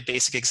really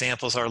basic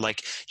examples are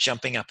like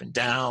jumping up and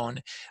down,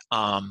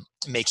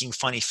 making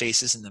funny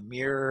faces in the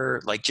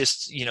mirror, like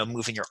just,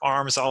 moving your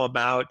arms all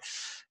about,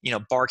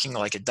 barking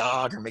like a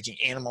dog, or making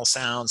animal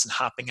sounds and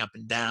hopping up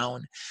and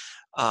down.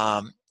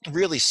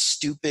 Really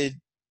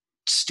stupid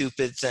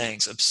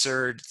things,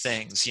 absurd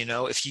things.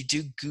 If you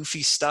do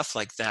goofy stuff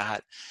like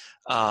that,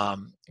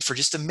 for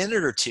just a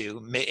minute or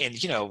two.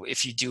 And, you know,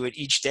 if you do it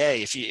each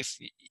day, if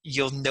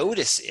you'll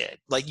notice it,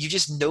 like you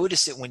just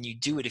notice it when you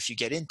do it, if you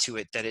get into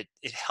it, that it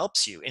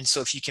helps you. And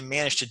so if you can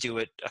manage to do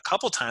it a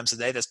couple times a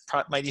day, that's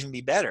might even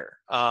be better.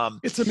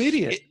 It's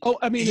immediate.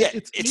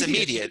 It's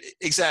immediate.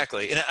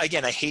 Exactly. And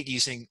again, I hate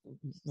using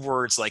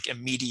words like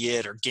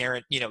immediate or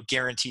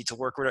guaranteed to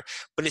work, whatever,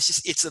 but it's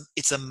just,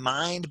 it's a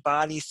mind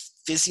body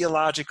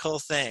physiological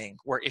thing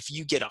where if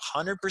you get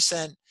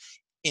 100%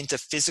 into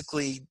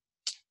physically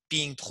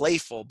being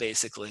playful,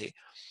 basically,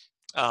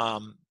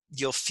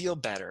 you'll feel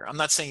better. I'm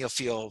not saying you'll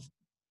feel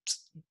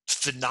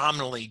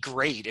phenomenally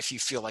great if you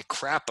feel like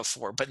crap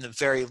before, but in the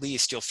very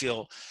least, you'll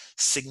feel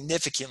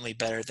significantly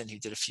better than you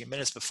did a few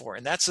minutes before.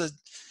 And that's a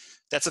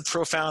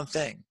profound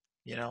thing,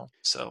 you know?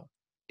 So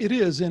it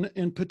is.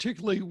 And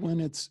particularly when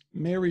it's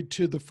married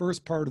to the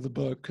first part of the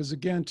book, because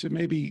again, to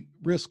maybe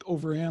risk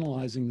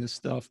overanalyzing this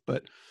stuff,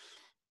 but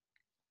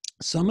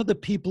some of the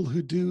people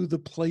who do the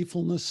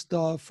playfulness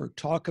stuff or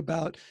talk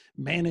about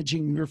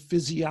managing your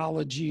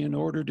physiology in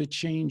order to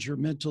change your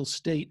mental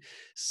state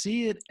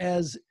see it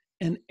as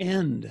an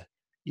end,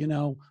 you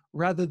know,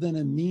 rather than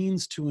a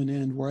means to an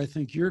end, where I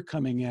think you're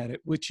coming at it,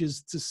 which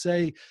is to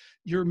say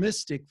your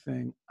mystic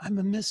thing. I'm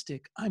a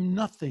mystic. I'm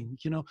nothing.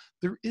 You know,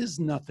 there is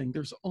nothing.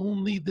 There's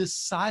only this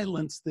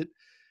silence that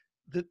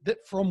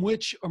from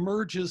which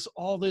emerges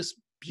all this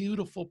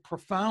beautiful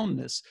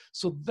profoundness.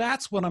 So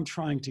that's what I'm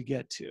trying to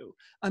get to.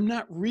 I'm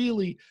not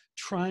really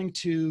trying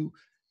to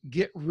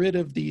get rid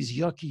of these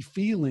yucky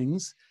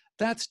feelings.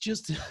 That's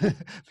just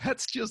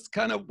that's just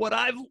kind of what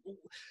I've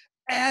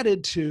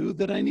added to,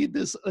 that I need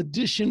this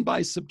addition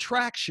by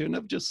subtraction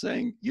of just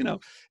saying, you know,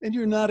 and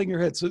you're nodding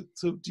your head. So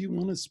do you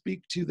want to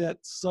speak to that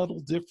subtle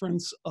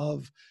difference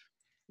of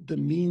the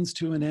means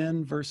to an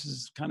end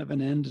versus kind of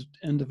an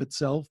end of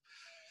itself?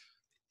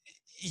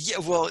 Yeah,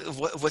 well,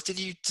 what did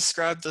you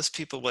describe those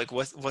people like?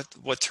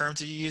 What term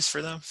did you use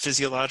for them?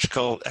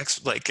 Physiological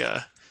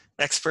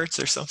experts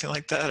or something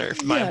like that, or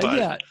mind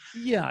body?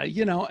 Yeah.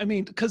 You know, I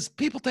mean, because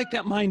people take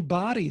that mind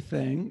body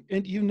thing,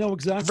 and you know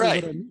exactly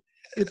Right. what I mean.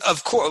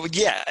 Of course,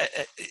 yeah.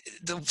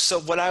 So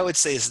what I would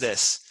say is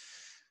this: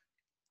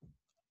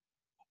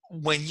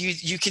 when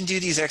you can do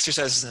these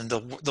exercises and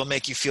they'll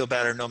make you feel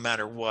better no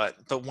matter what.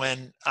 But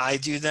when I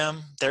do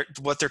them,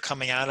 what they're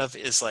coming out of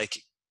is like,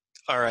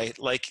 all right,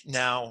 like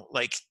now,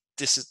 like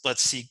this is,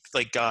 let's see,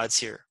 like God's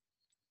here.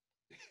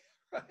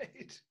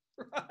 Right.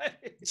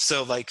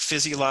 So like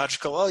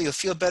physiological, oh, you'll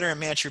feel better and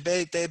manage your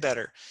day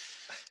better.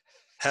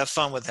 Have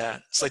fun with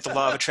that. It's like the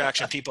law of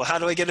attraction. People, how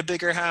do I get a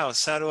bigger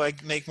house? How do I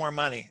make more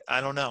money?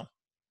 I don't know.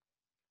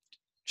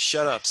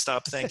 Shut up.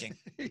 Stop thinking.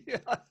 Yeah.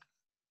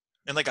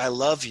 And like, I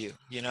love you,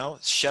 you know,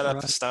 shut up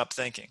and Right. stop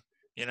thinking,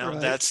 you know,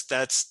 Right.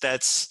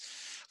 that's,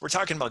 we're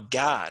talking about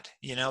God,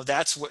 you know,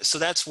 so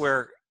that's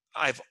where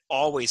I've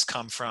always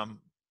come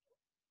from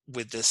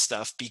with this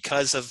stuff,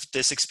 because of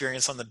this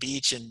experience on the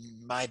beach and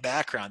my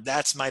background.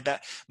 That's my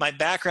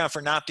background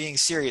for not being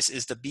serious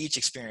is the beach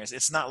experience.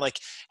 It's not like,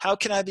 how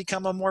can I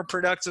become a more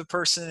productive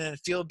person and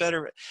feel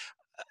better?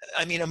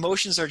 I mean,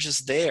 emotions are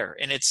just there.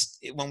 And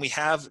when we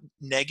have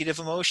negative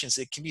emotions,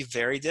 it can be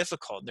very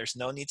difficult. There's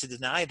no need to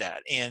deny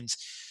that. And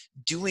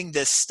doing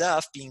this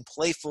stuff, being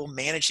playful,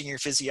 managing your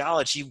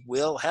physiology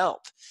will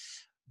help.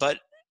 But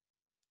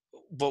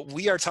what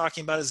we are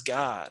talking about is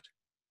God.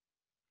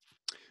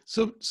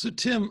 So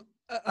Tim,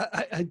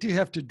 I do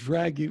have to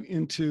drag you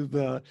into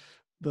the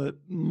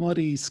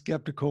muddy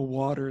skeptical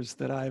waters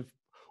that I've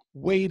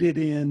waded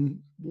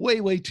in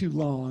way too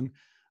long,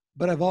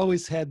 but I've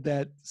always had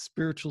that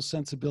spiritual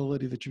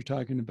sensibility that you're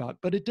talking about.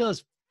 But it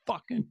does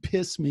fucking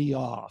piss me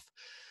off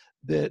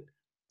that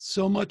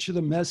so much of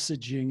the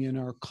messaging in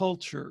our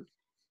culture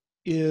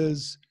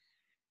is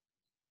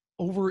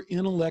over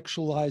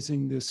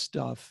intellectualizing this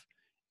stuff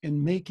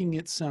and making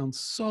it sound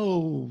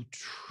so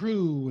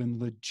true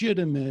and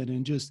legitimate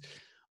and just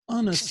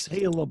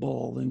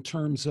unassailable in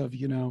terms of,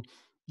 you know,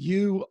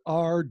 you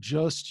are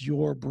just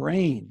your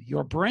brain,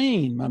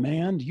 my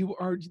man.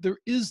 There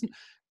is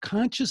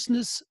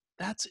consciousness.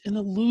 That's an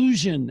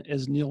illusion,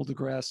 as Neil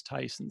deGrasse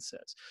Tyson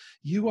says.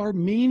 You are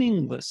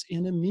meaningless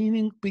in a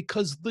meaning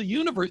because the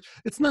universe,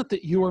 it's not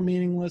that you are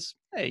meaningless.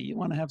 Hey, you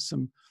want to have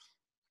some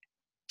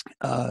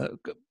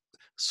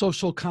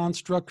social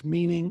construct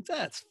meaning,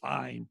 that's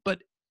fine.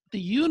 But the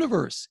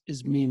universe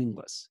is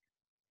meaningless.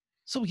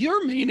 So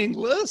you're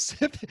meaningless.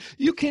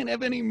 You can't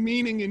have any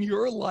meaning in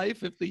your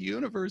life if the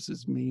universe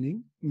is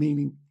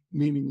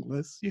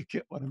meaningless. You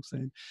get what I'm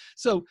saying?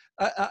 So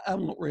I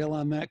won't rail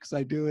on that because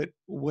I do it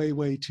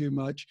way too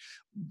much.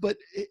 But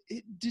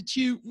did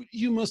you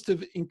must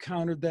have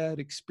encountered that,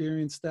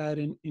 experienced that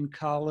in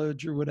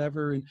college or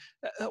whatever. And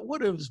what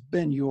has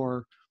been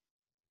your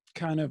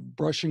kind of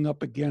brushing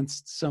up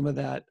against some of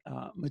that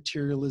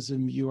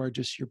materialism, you are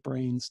just your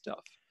brain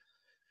stuff?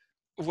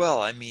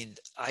 Well, I mean,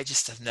 I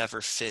just have never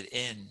fit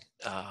in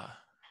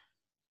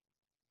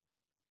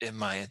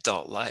my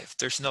adult life.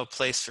 There's no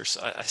place for,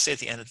 I say at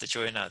the end of The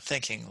Joy of Not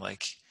Thinking,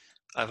 like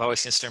I've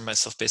always considered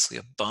myself basically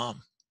a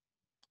bum,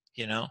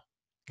 you know,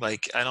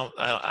 like I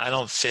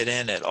don't fit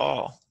in at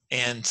all.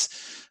 And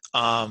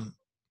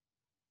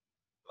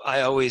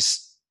I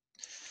always,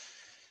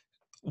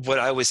 what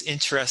I was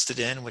interested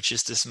in, which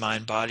is this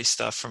mind body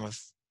stuff from a,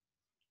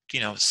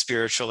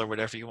 spiritual or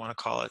whatever you want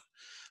to call it,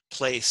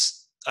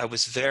 place, I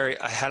was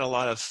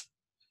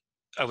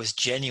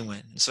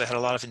genuine. So I had a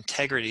lot of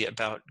integrity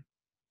about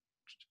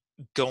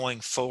going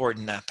forward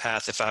in that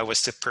path if I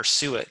was to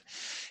pursue it.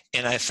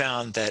 And I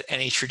found that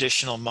any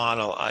traditional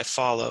model I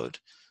followed,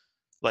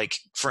 like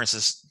for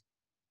instance,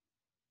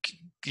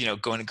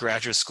 going to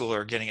graduate school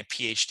or getting a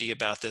PhD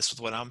about this with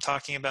what I'm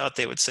talking about,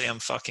 they would say I'm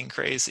fucking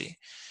crazy.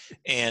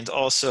 And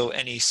also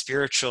any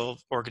spiritual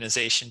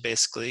organization,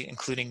 basically,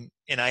 including,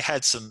 and I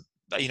had some,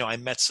 I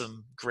met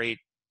some great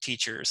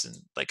teachers, and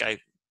like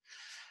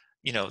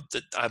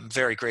I'm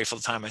very grateful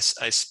the time I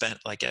spent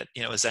like at,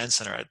 a Zen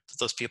center.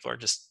 Those people are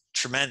just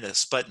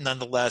tremendous, but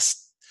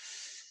nonetheless,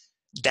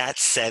 that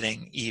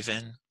setting,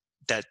 even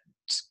that,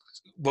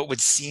 what would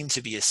seem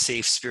to be a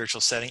safe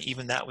spiritual setting,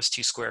 even that was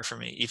too square for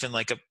me. Even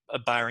like a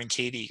Byron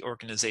Katie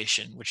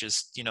organization, which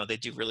is, they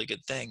do really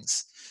good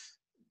things.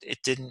 It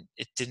didn't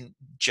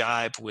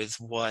jibe with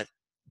what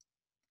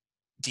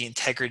the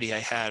integrity I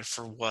had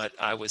for what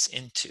I was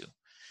into.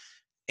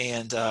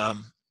 And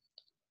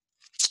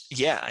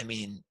yeah, I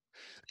mean,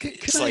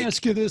 can I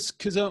ask you this?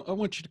 Because I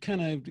want you to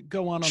kind of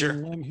go on sure.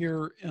 the limb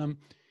here. A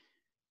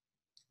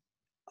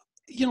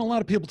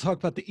lot of people talk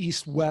about the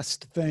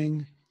East-West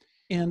thing.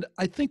 And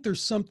I think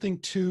there's something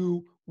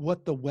to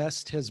what the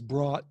West has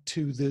brought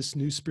to this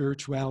new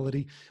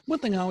spirituality. One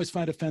thing I always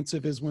find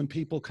offensive is when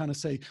people kind of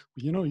say,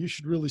 you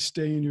should really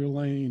stay in your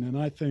lane. And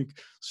I think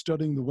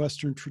studying the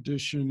Western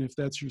tradition, if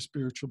that's your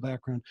spiritual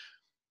background,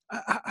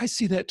 I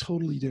see that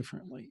totally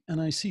differently. And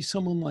I see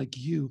someone like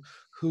you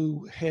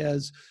who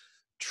has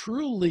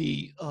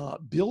truly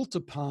built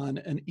upon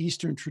an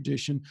Eastern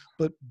tradition,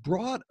 but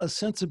brought a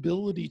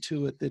sensibility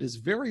to it that is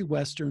very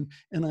Western,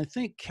 and I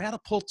think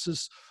catapults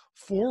us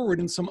forward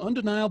in some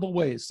undeniable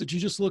ways that you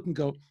just look and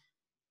go,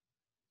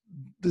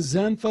 the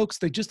Zen folks,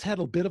 they just had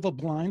a bit of a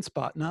blind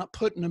spot, not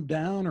putting them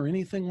down or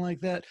anything like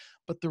that,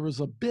 but there was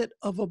a bit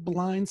of a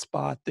blind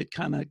spot that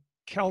kind of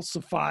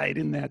calcified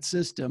in that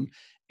system.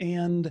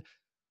 And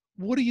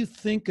what do you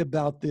think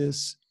about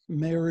this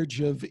marriage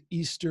of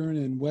Eastern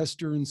and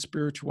Western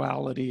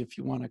spirituality, if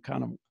you want to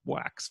kind of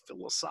wax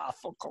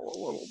philosophical a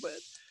little bit?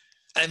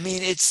 I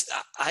mean,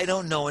 I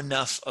don't know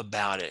enough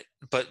about it,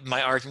 but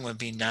my argument would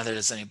be neither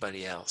does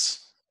anybody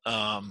else.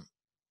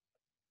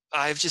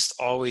 I've just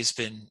always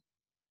been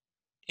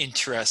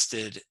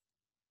interested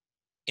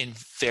in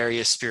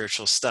various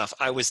spiritual stuff.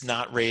 I was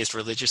not raised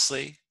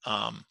religiously.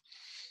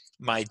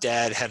 My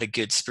dad had a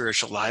good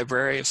spiritual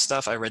library of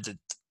stuff. I read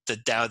the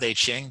Tao Te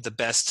Ching, the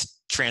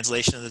best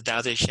translation of the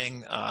Tao Te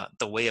Ching,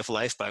 The Way of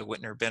Life by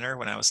Whitner Binner,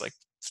 when I was like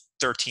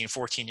 13,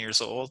 14 years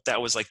old. That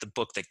was like the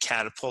book that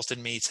catapulted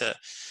me to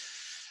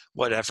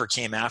whatever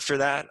came after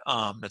that.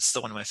 That's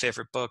still one of my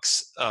favorite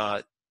books.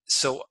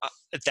 So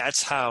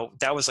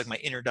that was like my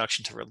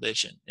introduction to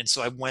religion. And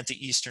so I went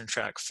the Eastern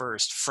track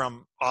first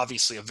from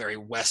obviously a very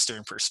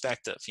Western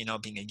perspective,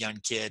 being a young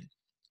kid.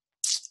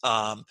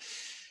 But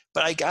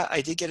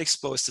I did get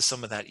exposed to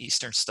some of that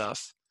Eastern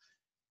stuff,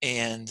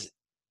 and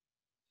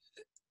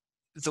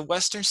the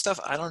Western stuff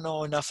I don't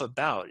know enough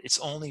about. It's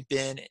only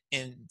been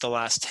in the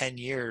last 10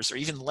 years or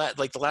even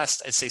like the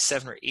last, I'd say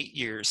 7 or 8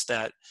 years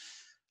that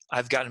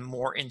I've gotten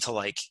more into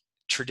like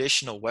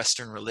traditional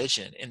Western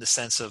religion, in the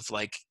sense of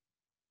like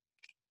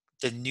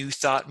the New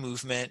Thought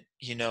movement,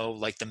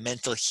 like the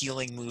mental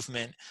healing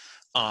movement,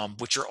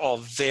 which are all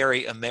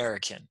very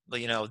American,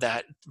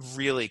 that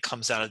really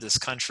comes out of this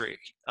country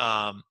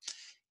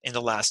in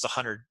the last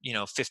 100,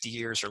 50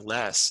 years or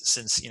less,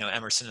 since,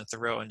 Emerson and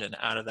Thoreau, and then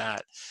out of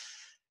that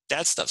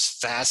stuff's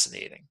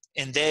fascinating.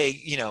 And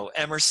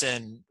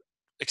Emerson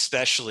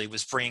especially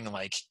was bringing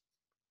like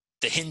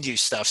the Hindu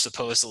stuff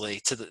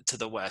supposedly to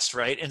the West,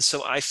 right? And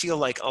so I feel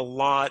like a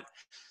lot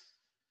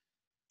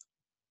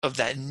of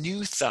that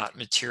New Thought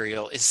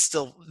material is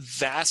still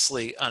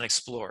vastly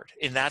unexplored,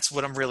 and that's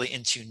what I'm really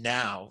into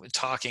now,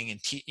 talking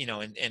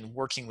and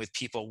working with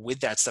people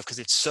with that stuff, because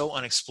it's so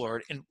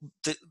unexplored. And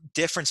the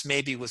difference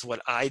maybe with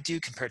what I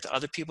do compared to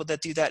other people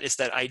that do that is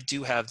that I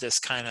do have this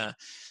kind of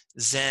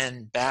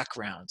Zen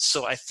background.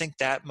 So I think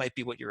that might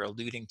be what you're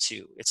alluding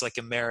to. It's like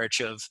a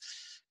marriage of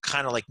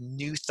kind of like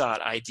New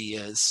Thought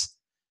ideas,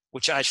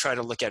 which I try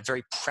to look at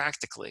very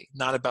practically.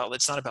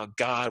 It's not about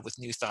God with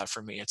New Thought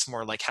for me. It's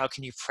more like, how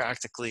can you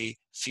practically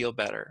feel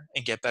better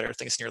and get better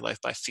things in your life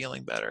by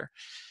feeling better?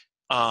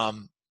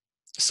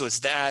 So it's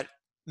that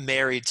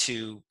married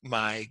to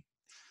my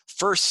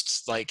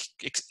first like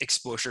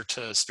exposure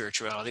to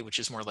spirituality, which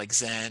is more like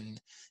Zen,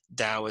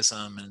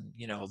 Taoism, and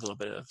a little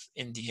bit of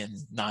Indian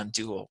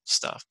non-dual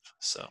stuff.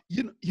 So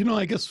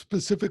I guess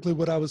specifically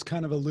what I was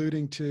kind of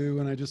alluding to,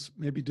 and I just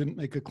maybe didn't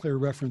make a clear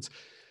reference.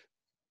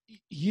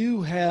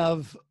 You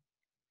have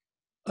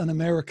an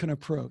American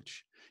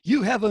approach.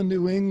 You have a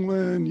New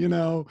England,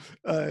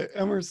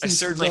 Emerson. I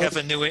certainly have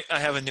a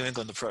New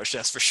England approach.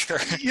 That's for sure.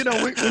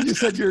 When you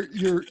said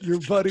your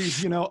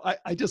buddies,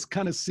 I just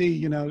kind of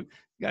see,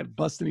 got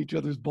busting each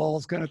other's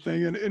balls kind of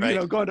thing. And you Right.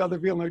 know, going to other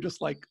people and they're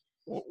just like,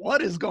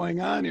 what is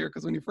going on here?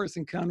 Because when you first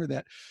encounter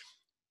that,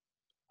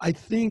 I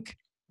think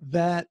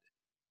that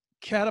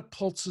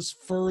catapults us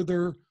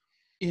further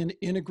in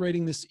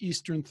integrating this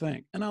Eastern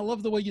thing. And I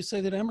love the way you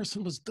say that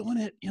Emerson was doing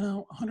it, you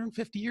know,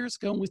 150 years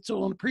ago, and we still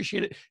don't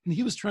appreciate it. And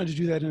he was trying to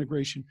do that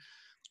integration.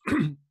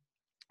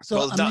 So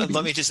Well, maybe,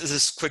 let me just, as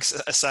this quick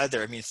aside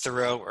there, I mean,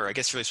 Thoreau, or I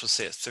guess you're really supposed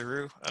to say it,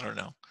 Thoreau, I don't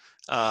know.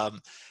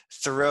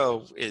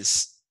 Thoreau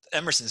is,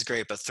 Emerson's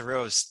great, but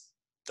Thoreau's,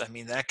 I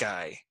mean, that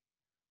guy,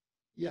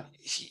 yeah,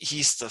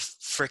 he's the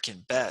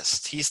freaking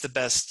best. He's the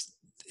best,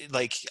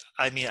 like,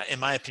 I mean, in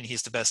my opinion,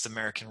 he's the best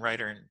American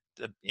writer in,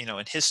 you know,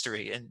 in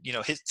history. And, you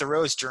know,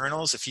 Thoreau's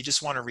journals, if you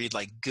just want to read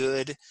like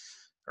good,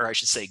 or I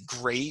should say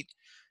great,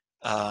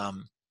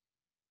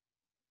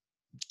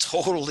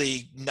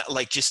 totally not,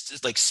 like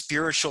just like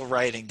spiritual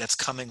writing that's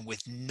coming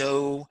with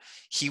no,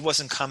 he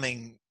wasn't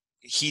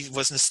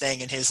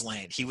staying in his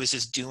lane. He was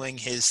just doing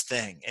his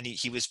thing, and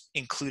he was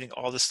including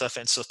all this stuff.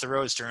 And so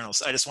Thoreau's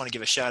journals, I just want to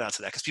give a shout out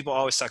to that, because people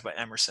always talk about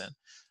Emerson,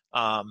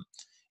 and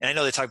I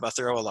know they talk about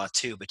Thoreau a lot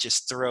too, but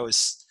just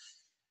Thoreau's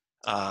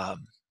a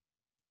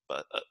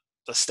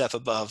step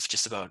above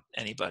just about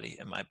anybody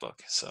in my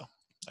book. So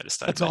I just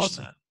thought I'd that's mention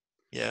awesome. that.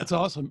 Yeah, That's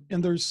awesome.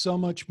 And there's so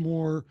much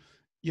more,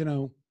 you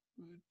know,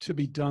 to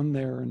be done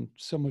there, and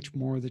so much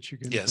more that you're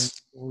going to bring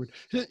yes. forward.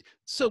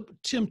 So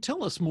Tim,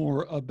 tell us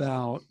more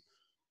about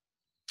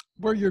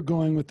where you're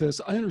going with this.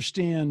 I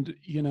understand,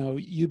 you know,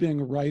 you being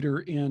a writer,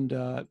 and,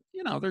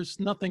 you know, there's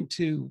nothing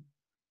to,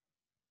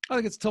 I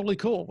think it's totally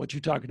cool what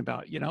you're talking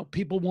about. You know,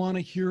 people want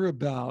to hear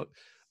about,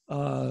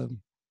 uh,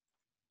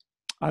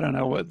 I don't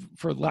know,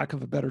 for lack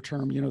of a better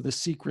term, you know, the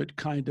secret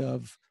kind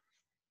of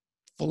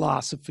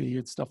philosophy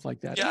and stuff like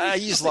that. Yeah, And I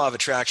there's use nothing, law of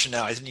attraction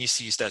now. I didn't used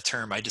to use that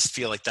term. I just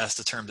feel like that's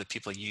the term that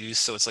people use.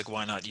 So it's like,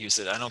 why not use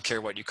it? I don't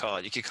care what you call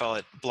it. You could call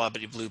it blah,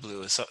 bitty, blue,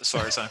 blue, as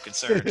far as I'm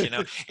concerned. You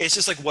know, it's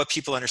just like what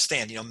people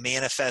understand, you know,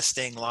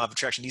 manifesting, law of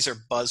attraction. These are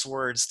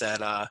buzzwords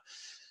that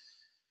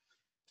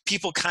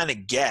people kind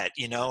of get,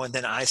 you know, and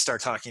then I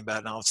start talking about it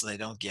and all of a sudden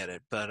they don't get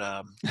it. But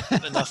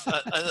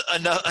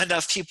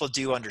enough people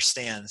do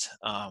understand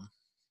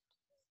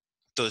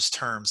those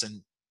terms.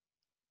 And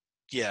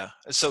yeah,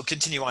 so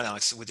continue on,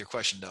 Alex, with your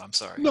question though. I'm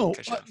sorry. no,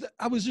 Cut you off.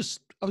 I was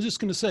just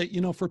going to say, you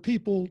know, for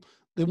people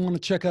that want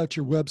to check out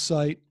your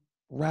website,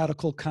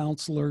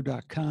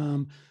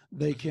 radicalcounselor.com,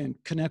 they can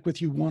connect with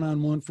you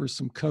one-on-one for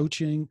some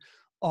coaching.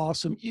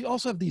 Awesome. You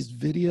also have these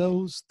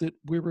videos that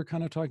we were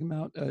kind of talking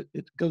about.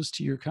 It goes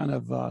to your kind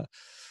of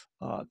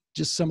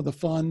just some of the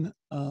fun.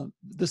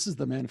 This is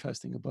the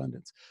manifesting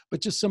abundance, but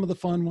just some of the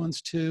fun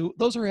ones too.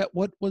 Those are at,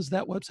 what was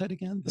that website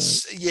again?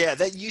 Yeah,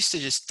 that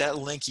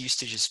link used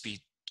to just be,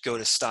 go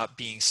to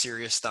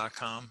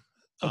stopbeingserious.com.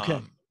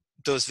 Okay.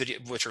 Those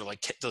videos, which are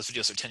like, those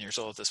videos are 10 years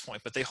old at this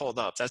point, but they hold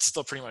up. That's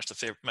still pretty much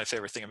my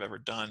favorite thing I've ever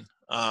done.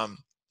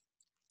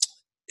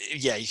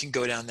 Yeah, you can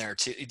go down there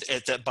to,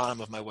 at the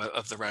bottom of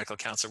the Radical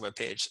Counselor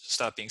webpage.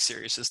 Stop Being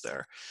Serious is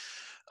there.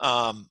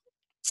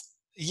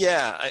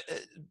 Yeah,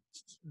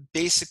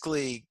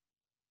 basically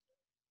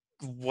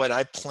what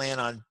I plan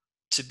on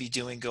to be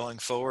doing going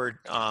forward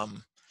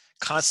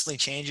constantly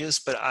changes,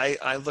 but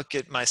I look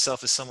at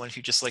myself as someone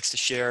who just likes to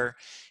share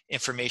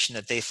information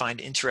that they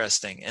find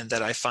interesting and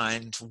that I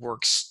find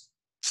works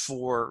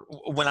for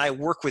when I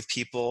work with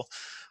people,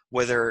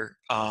 whether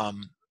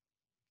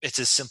it's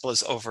as simple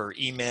as over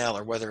email,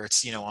 or whether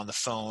it's, you know, on the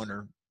phone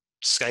or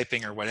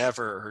Skyping or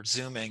whatever, or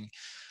Zooming.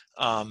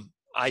 I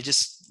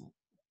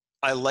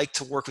like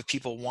to work with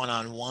people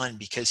one-on-one,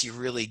 because you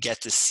really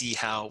get to see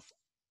how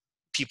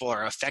people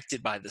are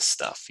affected by this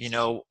stuff, you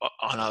know,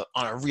 on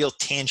a real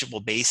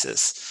tangible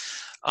basis.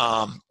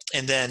 And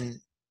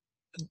then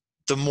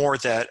the more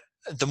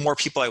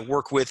people I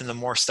work with and the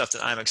more stuff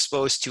that I'm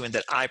exposed to and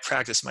that I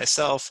practice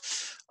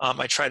myself,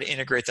 I try to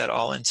integrate that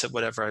all into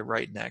whatever I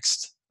write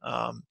next.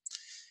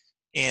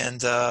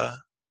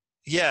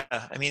 Yeah,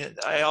 I mean,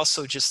 I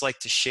also just like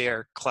to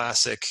share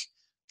classic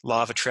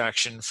law of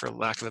attraction, for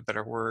lack of a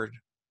better word,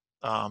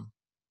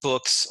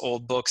 books,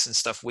 old books and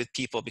stuff with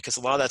people, because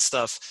a lot of that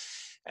stuff,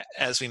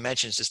 as we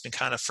mentioned, has just been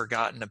kind of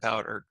forgotten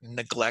about or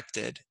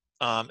neglected.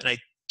 And I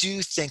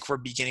do think we're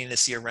beginning to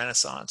see a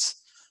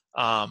renaissance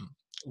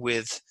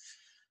with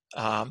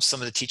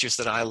some of the teachers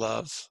that I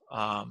love,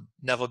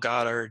 Neville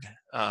Goddard,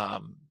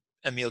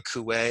 Emile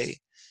Coué.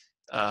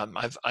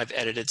 I've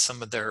edited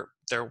some of their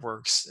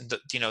works, and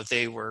you know,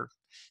 they were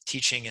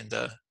teaching in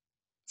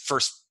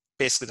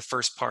basically the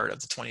first part of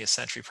the 20th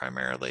century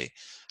primarily.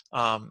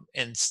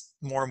 And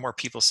more and more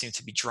people seem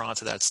to be drawn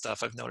to that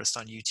stuff. I've noticed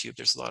on YouTube,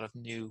 there's a lot of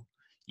new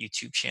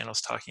YouTube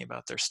channels talking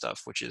about their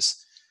stuff, which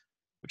is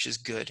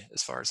good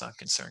as far as I'm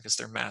concerned, because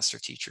they're master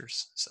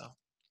teachers. So.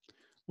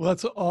 Well,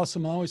 that's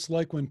awesome. I always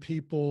like when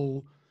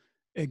people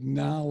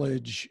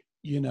acknowledge,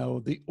 you know,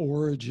 the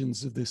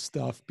origins of this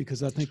stuff,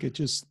 because I think it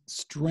just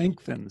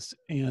strengthens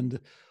and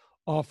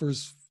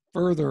offers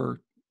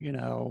further, you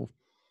know,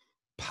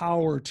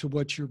 power to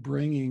what you're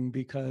bringing,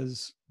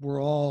 because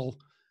we're all,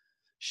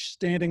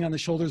 standing on the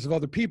shoulders of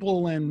other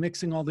people and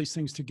mixing all these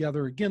things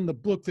together. Again, the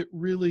book that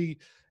really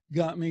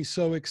got me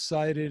so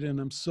excited, and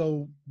I'm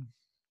so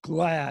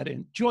glad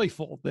and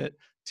joyful that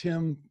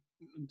Tim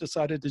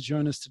decided to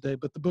join us today.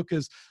 But the book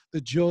is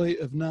The Joy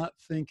of Not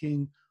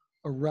Thinking,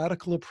 A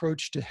Radical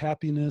Approach to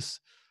Happiness.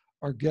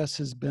 Our guest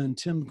has been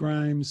Tim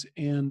Grimes.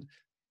 And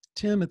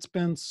Tim, it's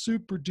been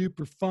super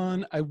duper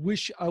fun. I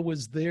wish I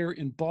was there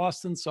in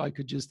Boston so I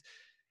could just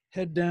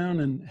head down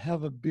and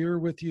have a beer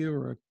with you,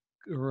 or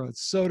a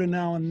soda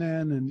now and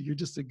then. And you're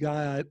just a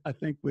guy I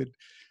think would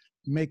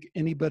make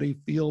anybody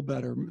feel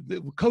better,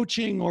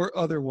 coaching or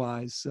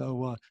otherwise.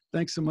 So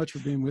thanks so much for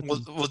being with me.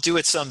 We'll do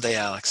it someday,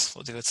 Alex.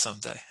 We'll do it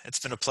someday. It's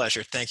been a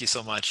pleasure. Thank you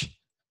so much.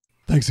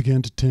 Thanks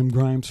again to Tim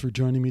Grimes for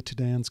joining me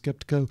today on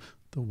Skeptiko.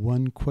 The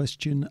one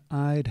question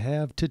I'd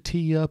have to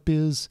tee up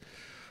is,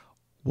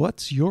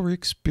 what's your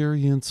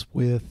experience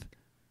with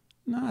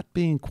not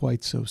being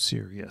quite so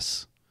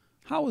serious?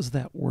 How has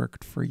that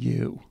worked for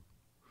you?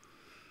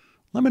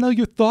 Let me know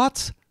your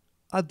thoughts.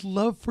 I'd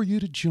love for you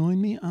to join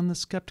me on the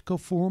Skeptiko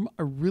forum.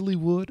 I really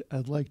would.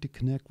 I'd like to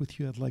connect with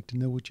you. I'd like to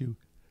know what you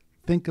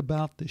think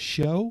about the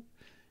show.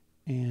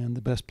 And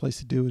the best place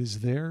to do it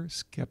is there,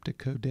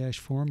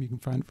 Skeptiko-forum. You can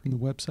find it from the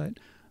website.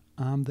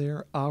 I'm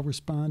there. I'll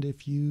respond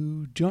if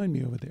you join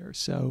me over there.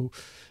 So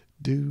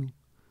do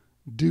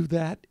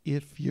that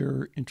if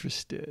you're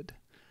interested.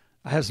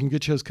 I have some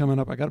good shows coming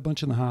up. I got a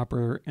bunch in the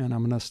hopper, and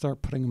I'm going to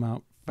start putting them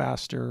out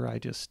faster. I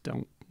just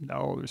don't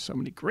know. There's so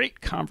many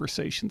great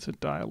conversations and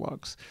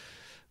dialogues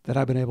that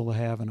I've been able to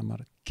have, and I'm going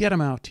to get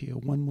them out to you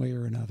one way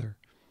or another.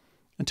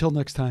 Until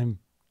next time,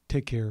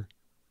 take care,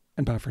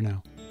 and bye for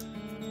now.